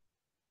 years,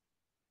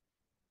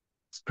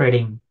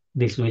 spreading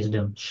this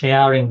wisdom,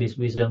 sharing this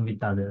wisdom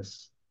with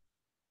others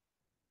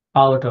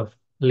out of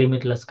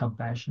limitless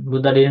compassion.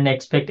 Buddha didn't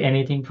expect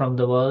anything from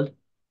the world.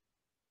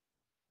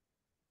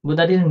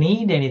 Buddha didn't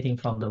need anything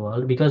from the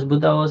world because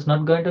Buddha was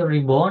not going to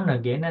reborn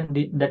again, and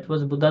that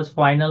was Buddha's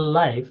final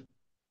life.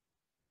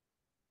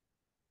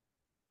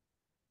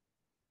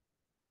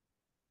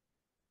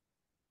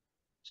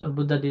 So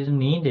Buddha didn't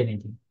need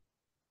anything.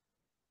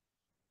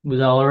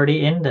 Buddha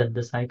already ended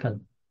the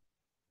cycle.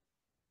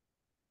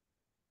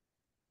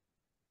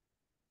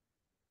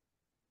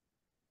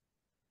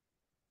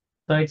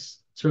 So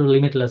it's through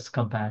limitless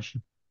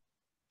compassion.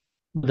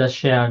 Buddha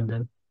shared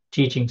the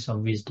teachings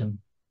of wisdom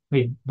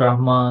with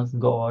Brahmas,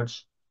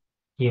 gods,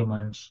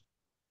 humans,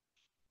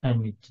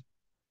 and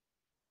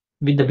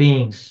with the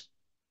beings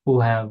who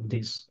have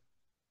this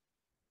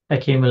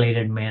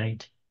accumulated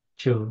merit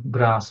to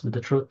grasp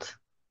the truth.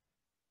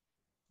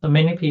 So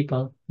many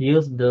people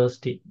use those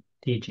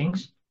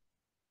teachings,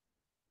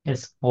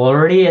 has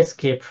already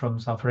escaped from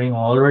suffering,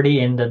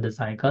 already ended the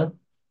cycle,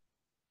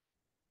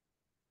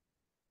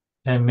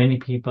 and many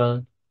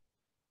people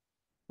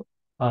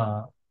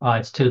are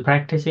still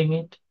practicing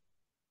it.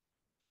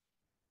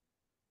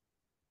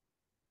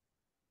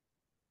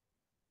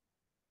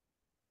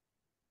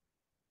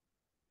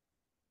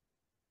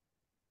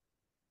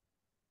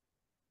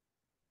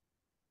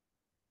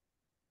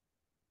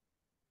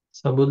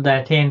 So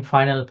Buddha attained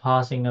final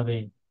passing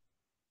away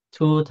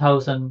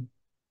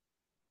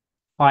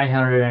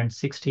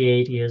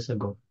 2,568 years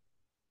ago.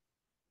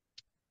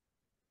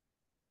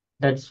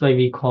 That's why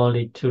we call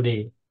it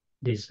today,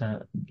 this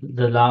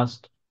the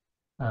last,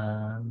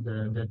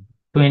 the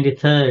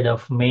 23rd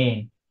of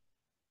May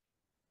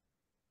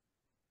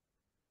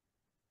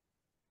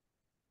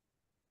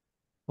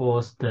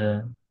was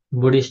the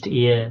Buddhist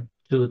year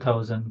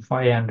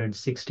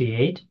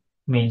 2568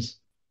 means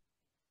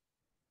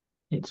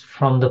it's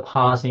from the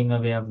passing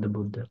away of the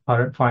Buddha,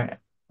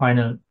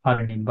 final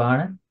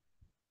parinibbana.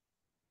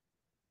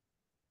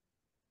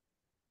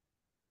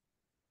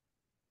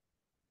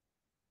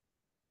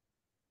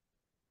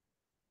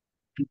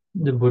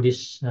 The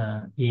Buddhist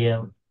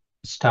year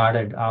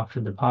started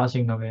after the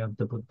passing away of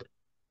the Buddha.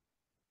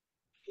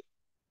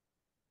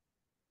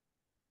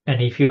 And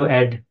if you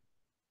add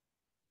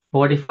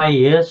 45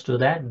 years to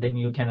that, then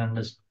you can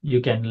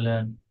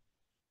learn,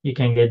 you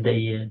can get the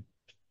year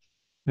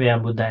where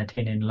Buddha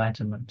attained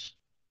enlightenment.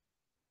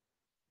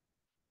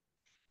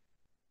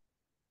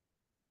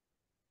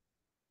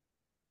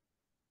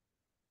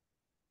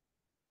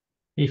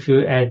 If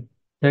you add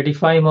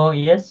 35 more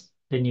years,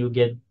 then you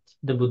get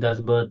the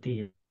Buddha's birth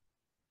year.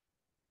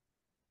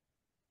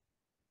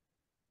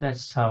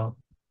 That's how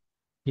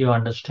you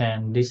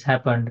understand. This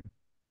happened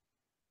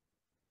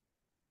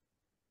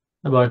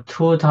about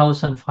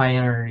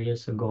 2,500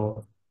 years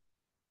ago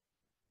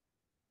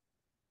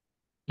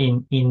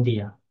in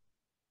India.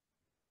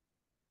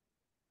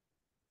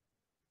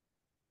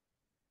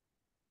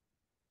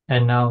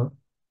 And now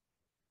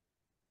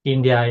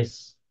India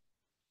is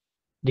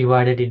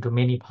divided into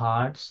many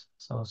parts.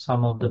 So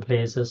some of the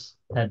places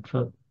that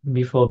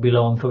before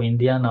belonged to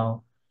India,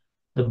 now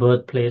the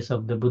birthplace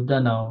of the Buddha,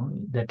 now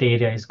that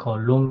area is called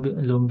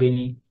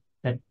Lumbini.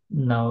 That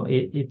now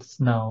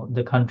it's now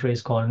the country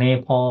is called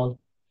Nepal.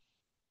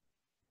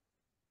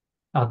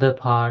 Other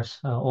parts,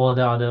 all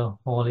the other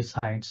holy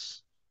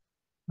sites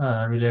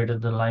related to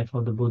the life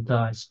of the Buddha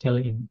are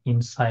still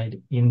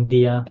inside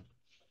India.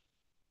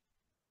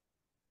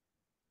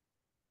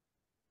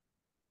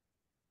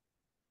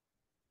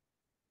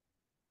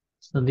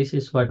 So this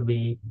is what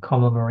we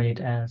commemorate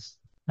as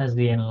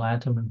the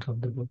enlightenment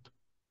of the Buddha.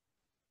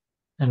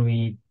 And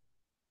we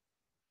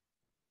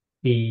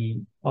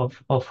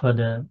offer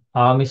the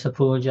Amisa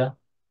Puja,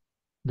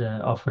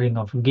 the offering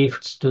of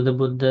gifts to the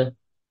Buddha,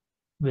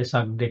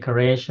 Vesak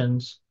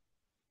decorations,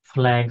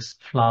 flags,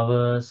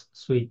 flowers,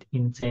 sweet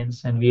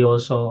incense, and we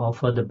also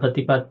offer the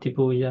Patipatti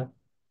Puja.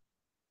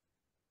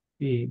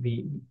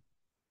 We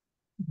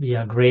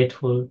are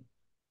grateful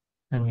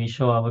and we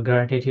show our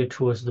gratitude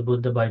towards the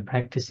Buddha by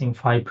practicing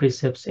 5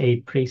 precepts,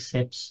 8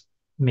 precepts,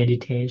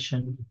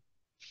 meditation.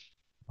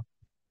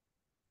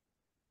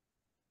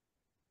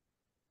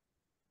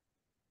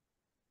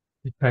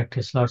 We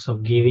practice lots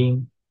of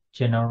giving,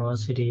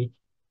 generosity,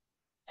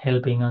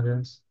 helping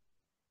others.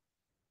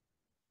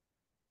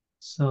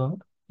 So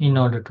in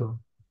order to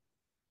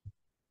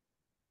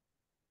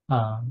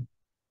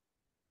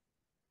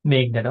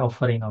make that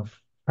offering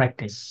of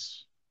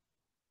practice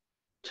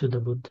to the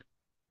Buddha.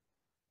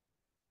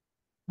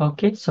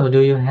 Okay, so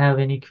do you have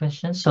any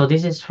questions? So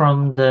this is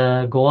from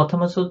the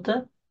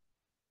Gotamasutta,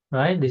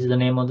 right? This is the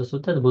name of the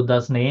sutta, the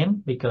Buddha's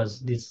name, because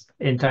this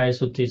entire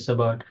sutta is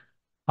about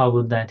how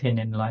Buddha attained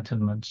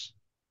enlightenment,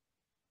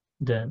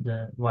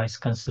 the wise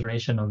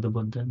consideration of the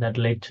Buddha that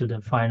led to the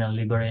final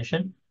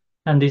liberation.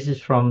 And this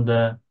is from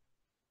the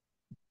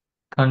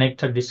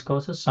Connected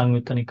Discourses,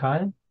 Samyutta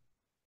Nikaya,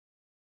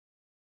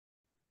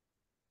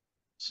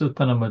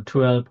 Sutta number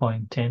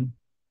 12.10.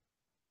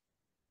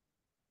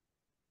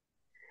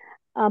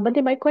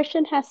 But my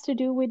question has to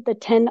do with the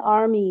 10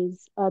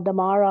 armies, the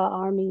Mara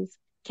armies.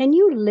 Can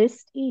you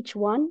list each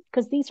one?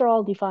 Because these are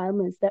all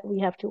defilements that we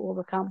have to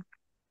overcome.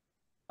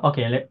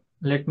 Okay,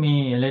 let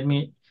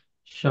me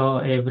show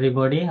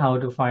everybody how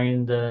to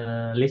find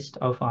the list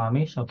of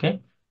armies.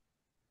 Okay,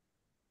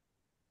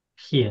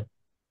 here.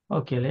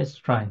 Okay, let's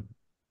try.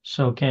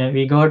 So can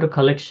we go to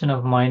collection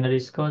of minor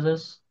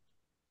discourses?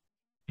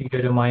 We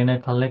go to minor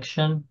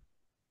collection,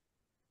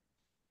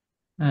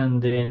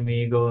 and then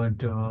we go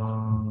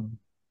to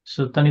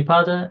Sutta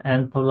Nipada,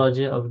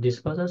 Anthology of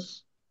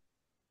Discourses,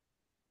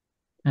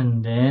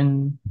 and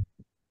then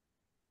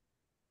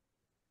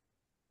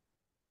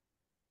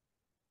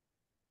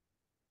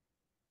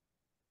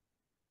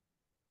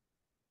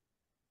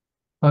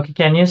okay,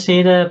 can you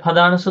see the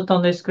Padana Sutta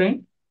on the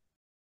screen?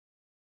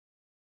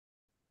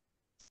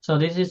 So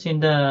this is in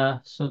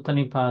the Sutta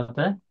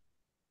Nipada,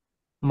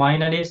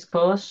 minor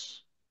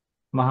discourse,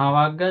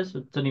 Mahavagga,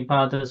 Sutta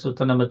Nipada,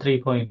 Sutta number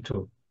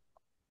 3.2.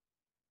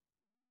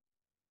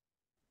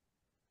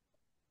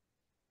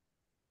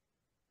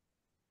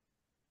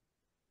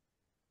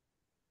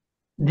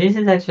 This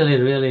is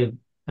actually really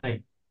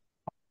like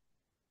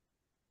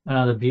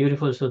another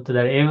beautiful sutta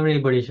that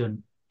everybody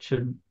should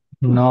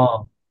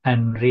know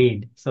and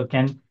read. So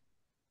can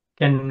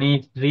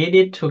we read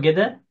it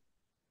together?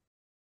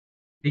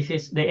 This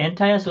is the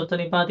entire Sutta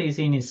Nipata is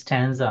in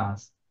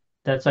stanzas.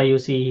 That's why you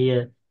see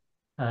here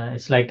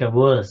it's like a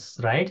verse,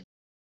 right?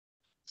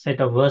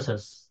 Set of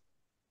verses.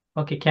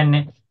 Okay,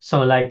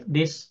 so like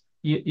this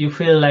you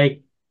feel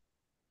like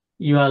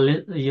you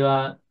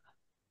are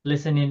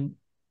listening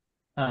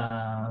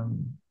to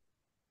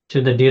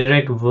the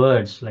direct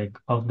words like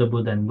of the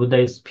Buddha, and Buddha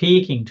is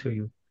speaking to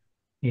you.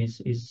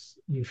 Is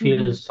you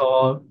feel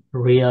so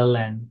real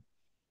and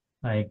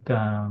like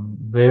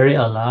very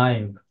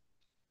alive.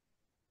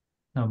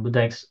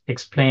 Buddha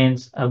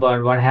explains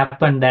about what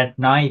happened that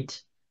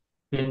night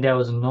when there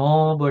was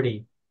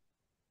nobody.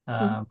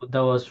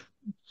 Buddha was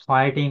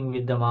fighting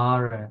with the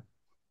Mara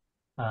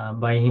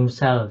by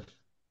himself.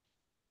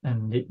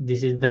 And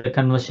this is the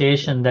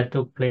conversation that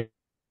took place.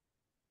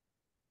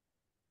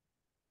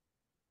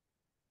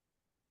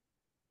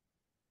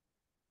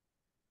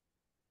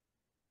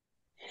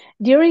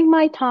 During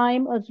my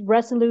time of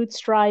resolute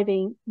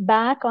striving,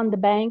 back on the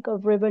bank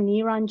of river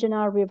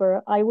Niranjana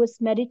River, I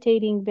was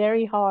meditating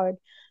very hard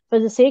for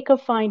the sake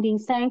of finding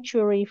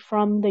sanctuary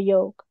from the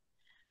yoke.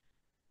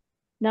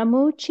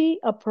 Namuchi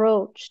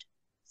approached,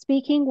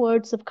 speaking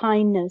words of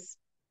kindness.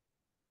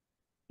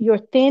 You're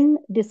thin,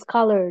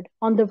 discolored,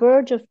 on the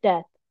verge of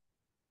death.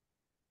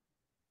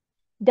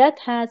 Death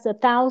has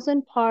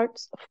 1,000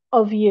 parts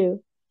of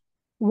you.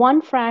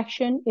 One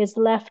fraction is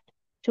left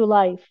to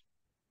life.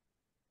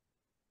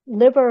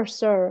 Liver,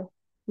 sir,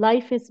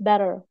 life is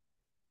better.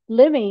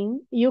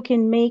 Living, you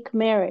can make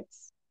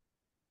merits.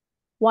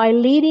 While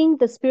leading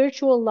the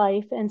spiritual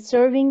life and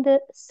serving the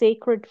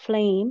sacred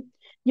flame,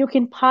 you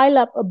can pile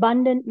up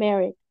abundant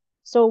merit.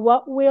 So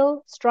what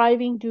will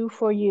striving do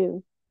for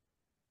you?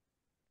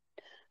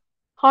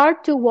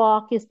 Hard to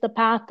walk is the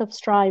path of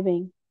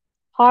striving.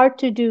 Hard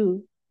to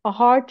do, a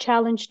hard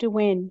challenge to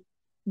win.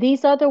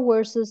 These are the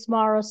verses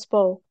Mara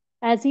spoke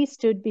as he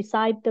stood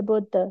beside the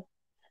Buddha.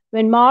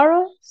 When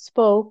Mara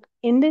spoke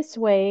in this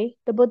way,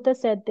 the Buddha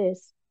said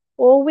this,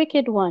 O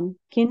wicked one,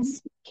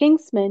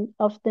 kinsman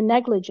of the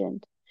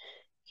negligent,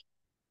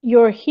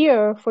 you're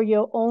here for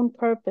your own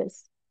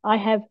purpose. I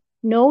have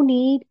no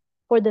need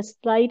for the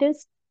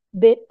slightest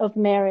bit of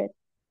merit.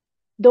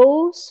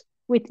 Those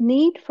with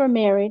need for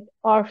merit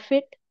are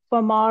fit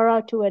for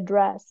Mara to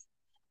address.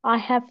 I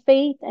have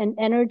faith and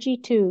energy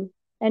too,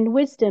 and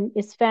wisdom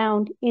is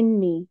found in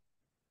me.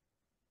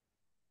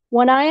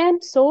 When I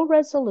am so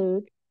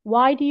resolute,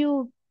 why do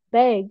you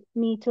beg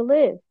me to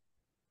live?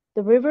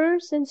 The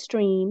rivers and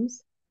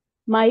streams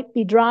might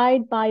be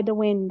dried by the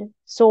wind.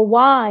 So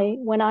why,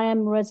 when I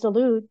am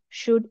resolute,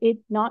 should it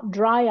not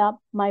dry up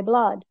my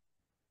blood?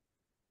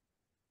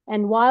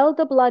 And while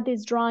the blood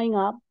is drying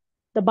up,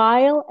 the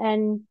bile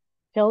and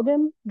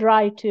phlegm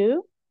dry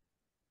too.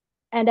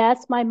 And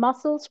as my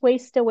muscles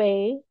waste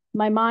away,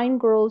 my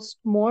mind grows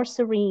more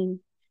serene,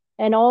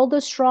 and all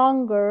the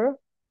stronger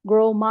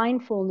grow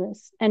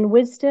mindfulness and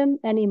wisdom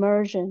and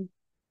immersion.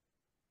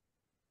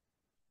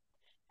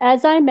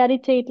 As I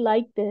meditate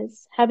like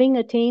this, having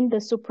attained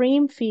the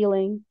supreme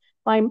feeling,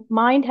 my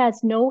mind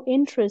has no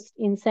interest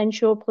in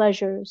sensual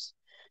pleasures.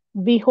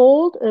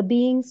 Behold a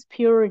being's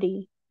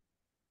purity.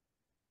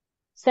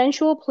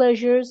 Sensual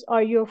pleasures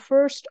are your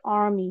first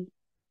army.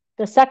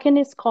 The second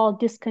is called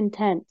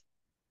discontent.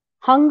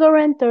 Hunger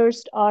and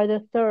thirst are the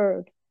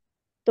third.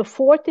 The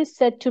fourth is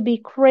said to be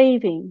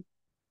craving.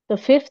 The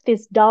fifth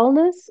is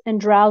dullness and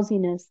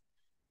drowsiness.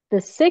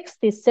 The sixth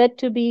is said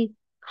to be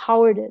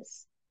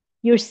cowardice.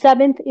 Your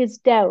seventh is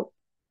doubt.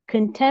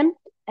 Contempt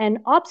and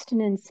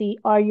obstinacy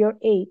are your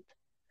eighth.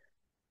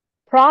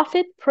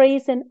 Profit,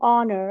 praise, and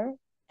honor,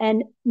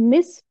 and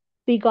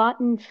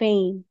misbegotten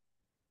fame.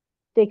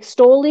 The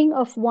extolling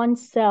of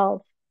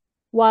oneself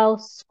while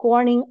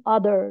scorning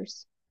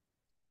others.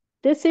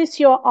 This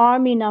is your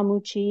army,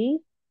 Namuchi.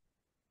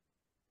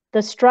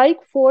 The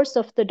strike force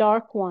of the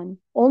Dark One.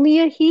 Only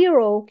a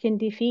hero can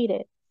defeat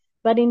it,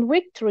 but in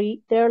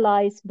victory there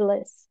lies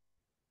bliss.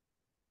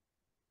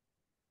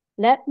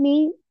 Let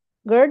me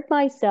gird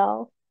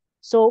myself.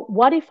 So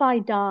what if I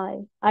die?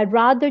 I'd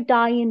rather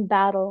die in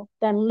battle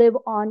than live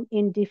on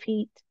in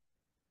defeat.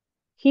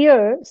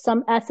 Here,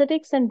 some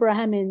ascetics and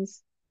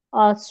Brahmins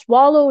are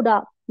swallowed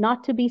up,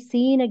 not to be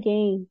seen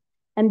again,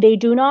 and they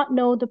do not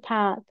know the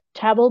path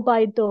traveled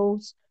by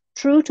those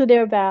true to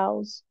their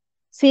vows.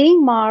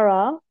 Seeing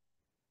Mara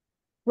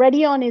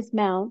ready on his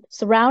mount,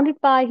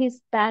 surrounded by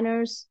his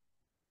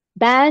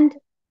bannered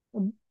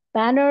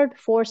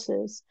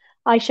forces,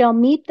 I shall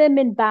meet them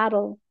in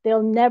battle.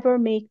 They'll never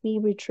make me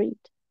retreat.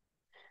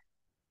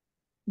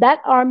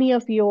 That army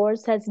of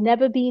yours has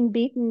never been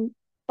beaten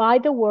by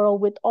the world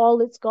with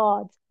all its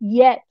gods,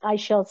 yet I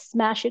shall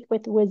smash it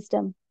with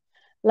wisdom,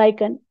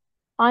 like an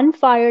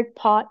unfired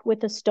pot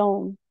with a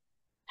stone.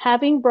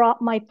 Having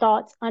brought my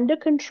thoughts under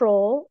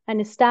control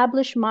and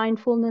established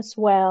mindfulness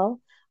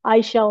well,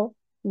 I shall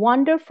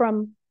wander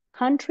from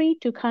country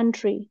to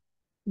country,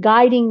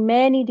 guiding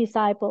many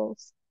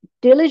disciples.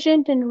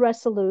 Diligent and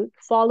resolute,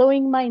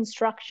 following my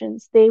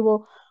instructions, they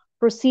will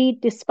proceed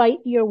despite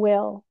your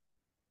will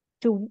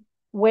to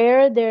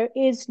where there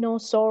is no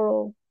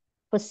sorrow.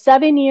 For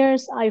 7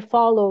 years I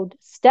followed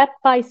step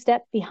by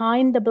step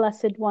behind the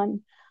Blessed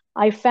One.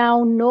 I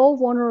found no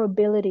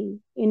vulnerability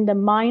in the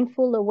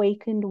mindful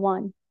awakened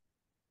one.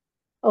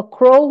 A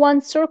crow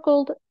once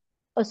circled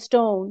a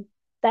stone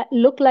that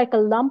looked like a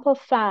lump of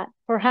fat.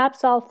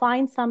 Perhaps I'll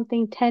find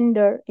something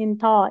tender in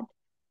thought.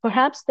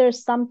 Perhaps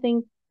there's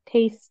something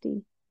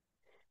tasty.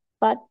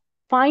 But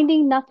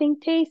finding nothing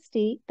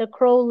tasty, the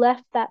crow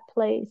left that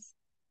place.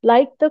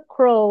 Like the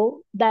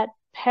crow that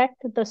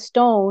pecked the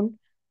stone,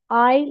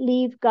 I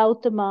leave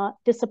Gautama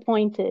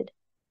disappointed.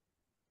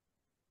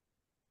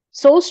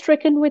 so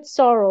stricken with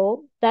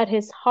sorrow that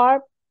his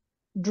heart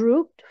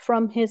drooped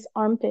from his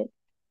armpit.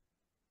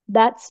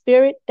 That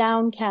spirit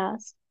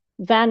downcast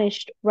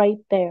vanished right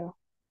there.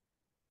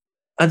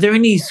 Are there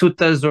any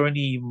suttas or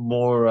any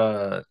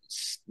more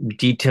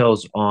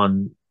details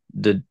on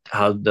the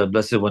how the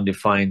Blessed One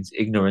defines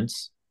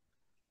ignorance?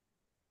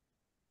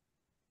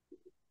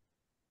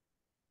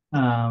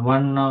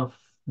 One of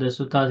the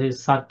suttas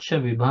is Satya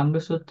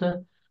Vibhanga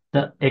Sutta,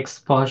 the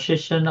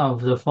exposition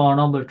of the Four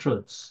Noble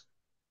Truths.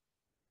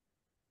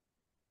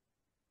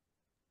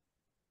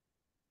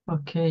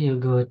 Okay, you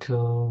go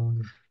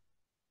to.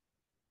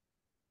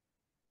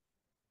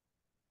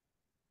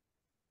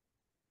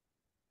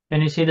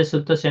 Can you see the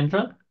Sutta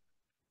central?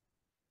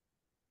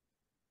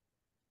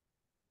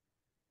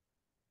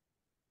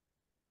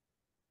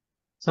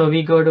 So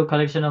we go to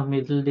collection of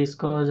middle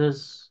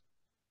discourses,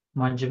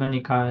 Majjhima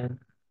Nikaya.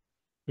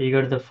 You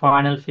go to the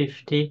final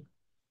 50.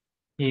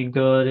 You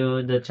go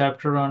to the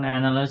chapter on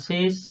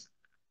analysis,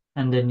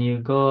 and then you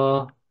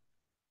go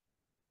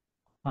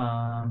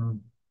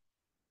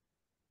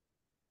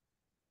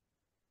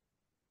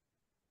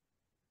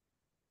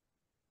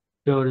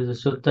go to the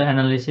Sutta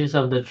analysis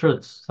of the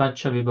truths,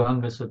 Satya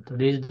Vibhanga Sutta.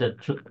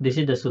 This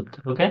is the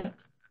Sutta, okay?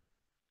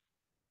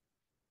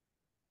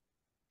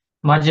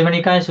 Majjhima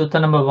Nikaya Sutta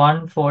number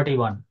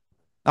 141.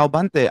 Now,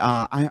 Bante,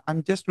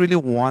 I'm just really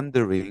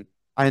wondering.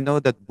 I know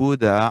that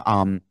Buddha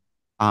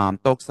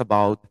talks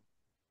about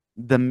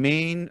the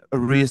main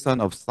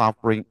reason of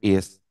suffering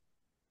is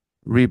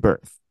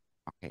rebirth.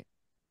 Okay.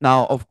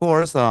 Now, of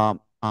course,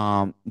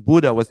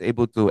 Buddha was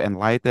able to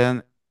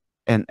enlighten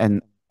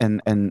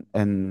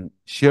and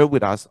share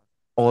with us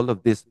all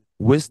of this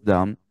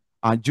wisdom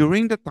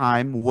during the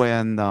time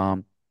when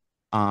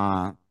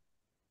uh,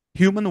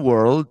 human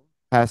world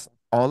has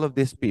all of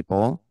these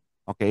people,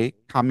 okay,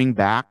 coming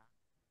back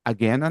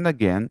again and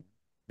again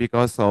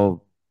because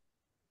of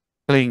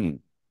clinging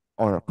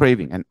or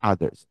craving and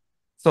others.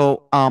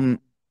 So,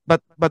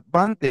 but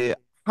Bante,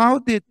 how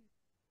did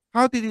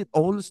it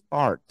all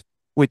start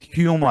with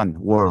human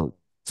world?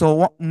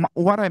 So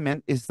what I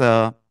meant is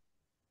how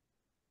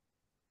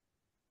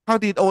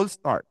did it all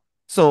start?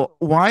 So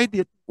why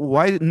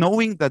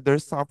knowing that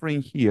there's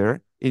suffering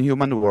here in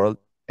human world,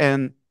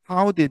 and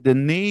how did the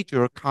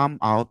nature come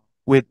out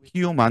with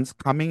humans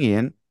coming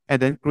in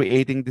and then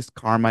creating this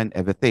karma and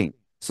everything?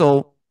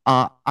 So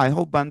I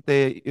hope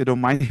Bante, you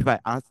don't mind if I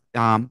ask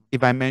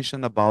if I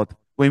mention about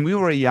when we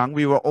were young,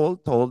 we were all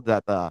told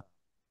that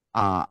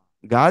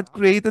God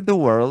created the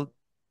world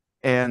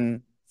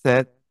and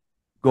said,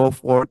 "Go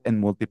forth and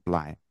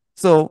multiply."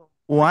 So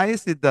why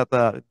is it that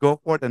go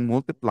forth and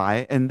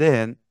multiply, and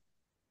then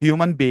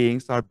human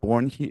beings are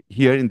born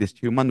here in this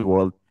human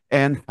world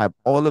and have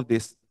all of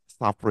this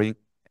suffering?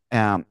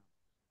 Um,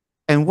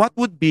 and what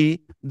would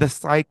be the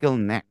cycle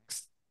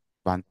next,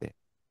 Bante?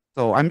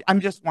 So I'm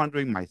just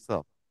wondering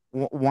myself,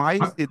 why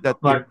is it that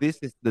if What this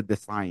is the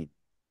design?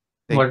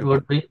 Thank what you,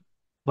 would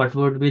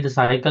Bante. be the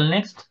cycle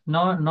next?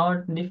 No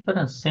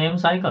difference, same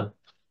cycle.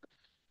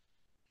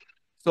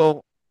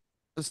 So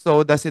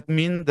does it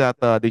mean that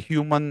the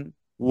human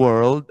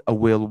world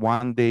will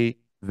one day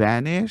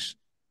vanish,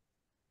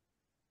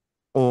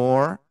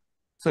 or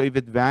so if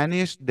it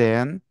vanished,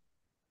 then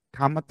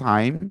come a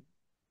time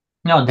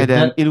No, and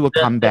then it will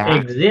come the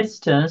back?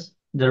 existence,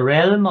 the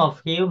realm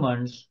of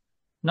humans,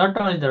 not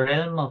only the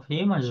realm of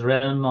humans,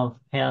 realm of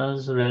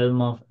hells,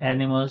 realm of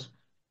animals,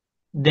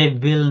 they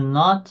will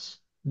not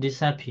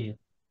disappear.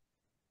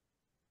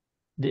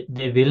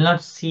 They will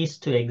not cease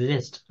to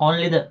exist.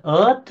 Only the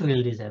earth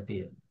will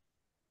disappear.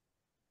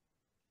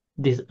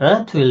 This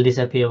earth will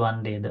disappear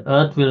one day. The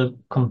earth will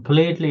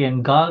completely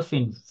engulf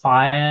in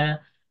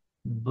fire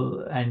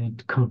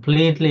and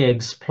completely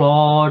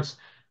explodes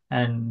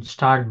and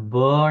start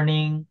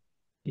burning.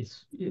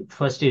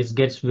 First it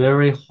gets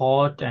very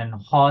hot,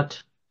 and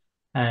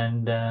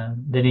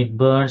then it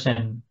burns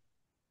and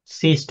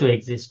cease to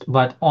exist.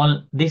 But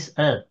on this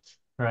earth,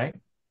 right?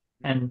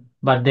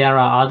 But there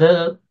are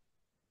other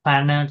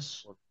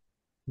planets,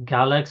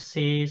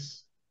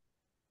 galaxies,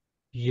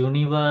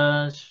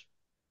 universe,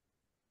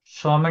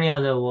 so many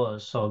other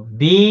worlds. So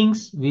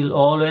beings will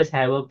always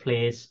have a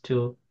place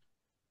to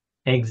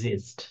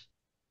exist.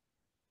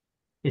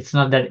 It's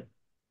not that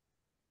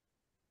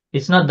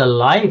it's not the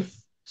life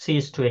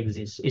cease to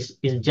exist. It's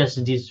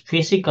just this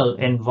physical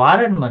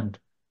environment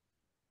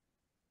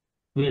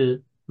will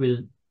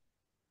will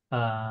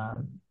uh,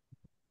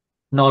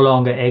 no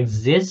longer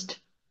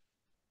exist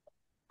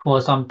for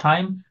some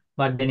time,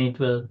 but then it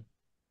will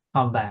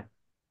come back.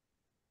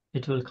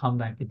 It will come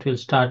back. It will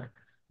start.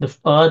 The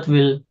earth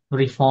will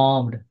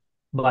reformed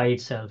by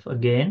itself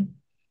again,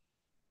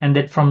 and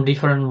that from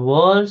different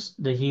worlds,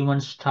 the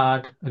humans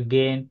start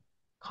again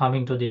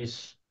coming to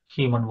this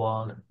human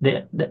world.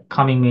 The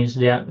coming means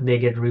they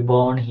get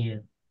reborn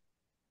here.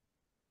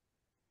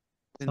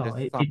 Then So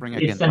there's suffering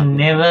it's again, a Bante.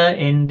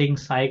 never-ending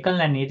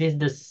cycle, and it is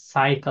the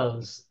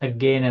cycles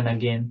again and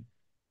again.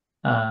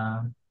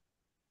 Uh,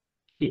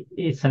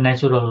 it's a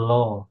natural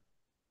law.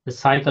 The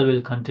cycle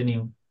will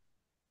continue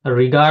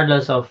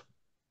regardless of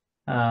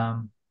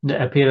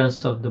the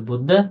appearance of the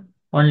Buddha,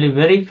 only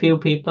very few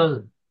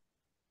people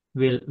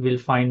will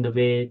find the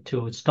way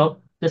to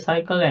stop the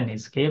cycle and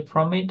escape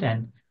from it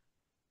and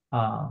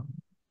uh,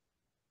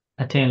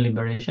 attain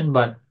liberation.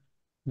 But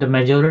the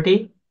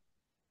majority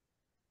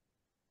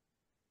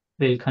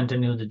will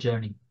continue the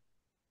journey.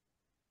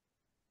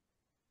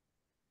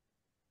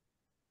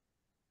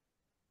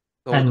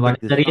 So And the what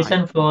is the design,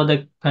 reason for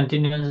the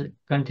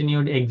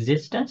continued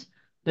existence?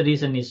 The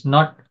reason is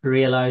not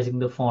realizing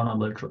the Four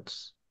Noble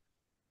Truths.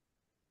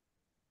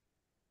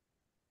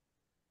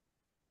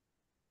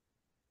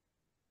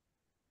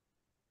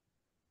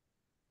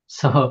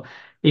 So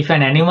if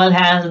an animal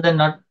has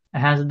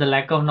the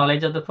lack of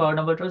knowledge of the Four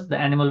Noble Truths, the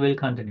animal will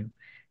continue.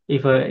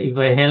 If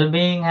a hell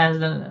being has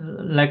the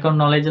lack of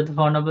knowledge of the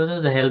Four Noble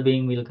Truths, the hell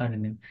being will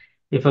continue.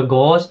 If a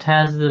ghost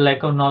has the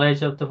lack of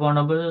knowledge of the Four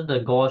Noble Truths, the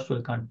ghost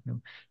will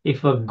continue.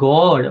 If a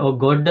god or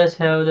goddess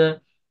have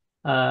the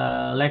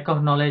lack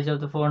of knowledge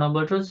of the Four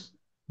Noble Truths,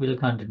 will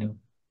continue.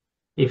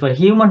 If a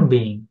human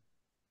being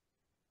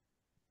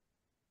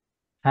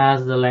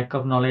has the lack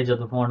of knowledge of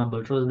the Four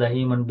Noble Truths, the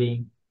human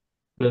being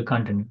will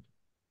continue.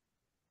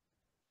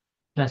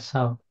 That's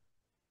how.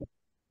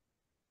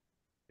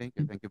 thank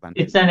you, Bante.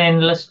 It's an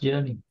endless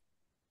journey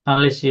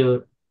unless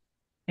you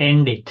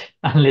end it,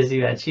 unless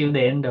you achieve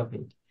the end of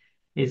it.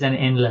 It's an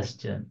endless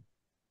journey.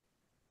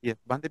 Yes,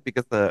 Bante,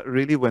 because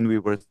really when we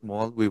were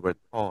small, we were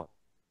taught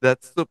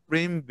that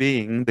Supreme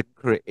Being, the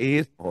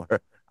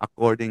Creator,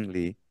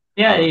 accordingly,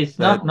 Yeah, it's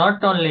said,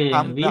 not only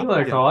come we back,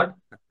 were taught,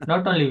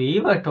 not only we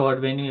were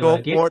taught when we go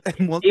were kids, forth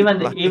and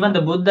even multiply. even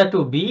the Buddha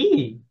to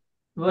be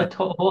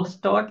was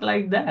taught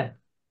like that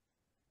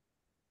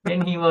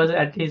when he was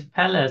at his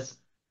palace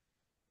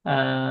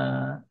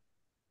uh,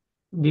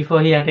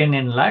 before he attained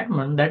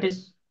enlightenment.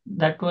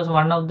 That was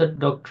one of the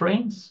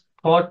doctrines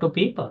taught to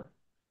people.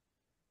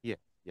 Yes,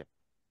 yes.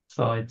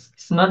 So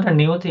it's not a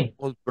new thing.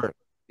 All birth.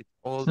 It's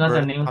all It's not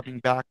a birth, new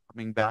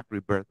coming back,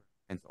 rebirth,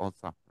 and it's all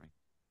suffering.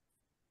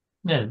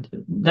 Yeah,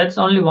 that's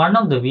only one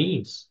of the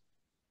weaves.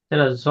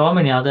 There are so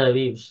many other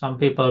weaves. Some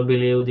people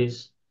believe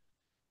this.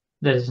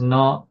 There is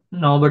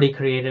nobody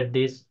created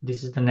this.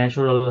 This is the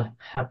natural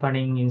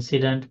happening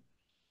incident,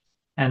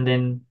 and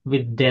then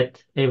with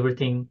death,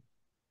 everything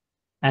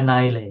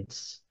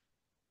annihilates.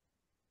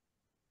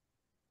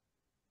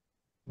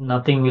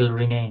 Nothing will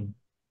remain.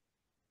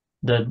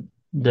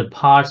 The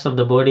parts of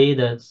the body,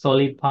 the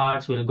solid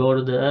parts will go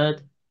to the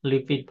earth.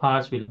 Liquid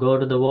parts will go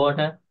to the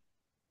water.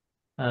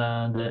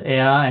 The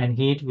air and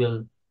heat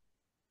will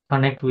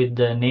connect with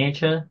the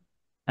nature,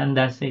 and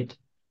that's it.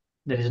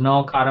 There is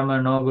no karma,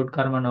 no good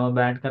karma, no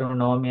bad karma,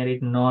 no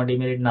merit, no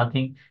demerit,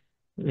 nothing.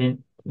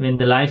 When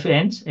the life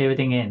ends,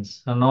 everything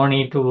ends. So no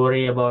need to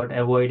worry about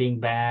avoiding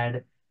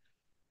bad.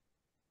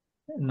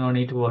 No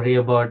need to worry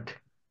about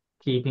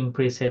keeping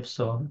precepts.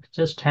 So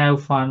just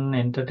have fun,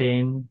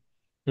 entertain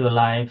your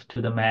life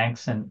to the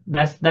max, and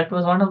that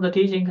was one of the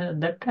teachings at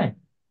that time.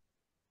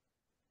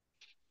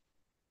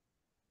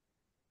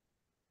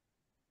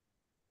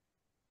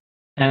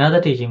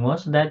 Another teaching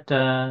was that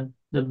the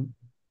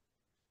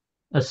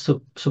a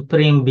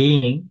supreme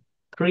being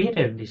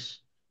created this.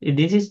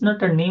 This is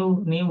not a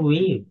new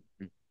wave.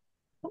 Mm.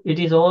 It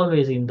is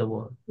always in the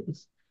world.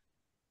 It's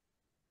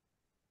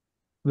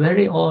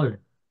very old.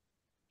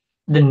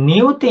 The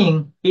new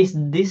thing is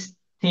this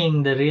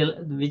thing,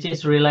 which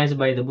is realized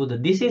by the Buddha.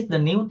 This is the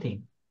new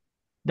thing.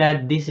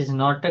 That this is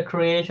not a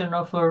creation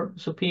of a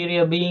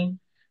superior being.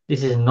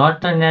 This is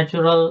not a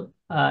natural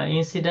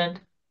incident.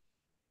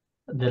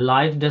 The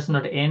life does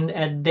not end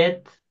at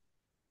death.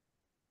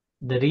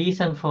 The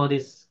reason for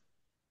this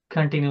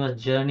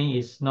continuous journey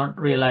is not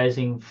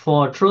realizing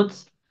four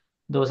truths.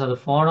 Those are the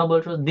Four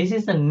Noble Truths. This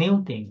is a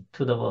new thing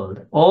to the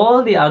world.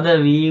 All the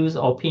other views,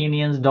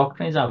 opinions,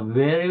 doctrines are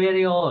very,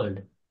 very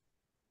old.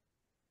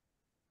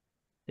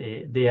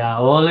 They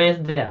are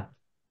always there,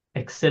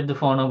 except the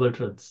Four Noble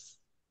Truths,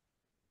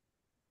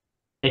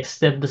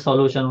 except the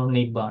solution of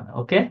Nibbana.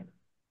 Okay?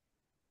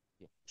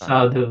 Yeah,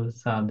 Sadhu,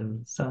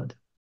 sadhu, sadhu.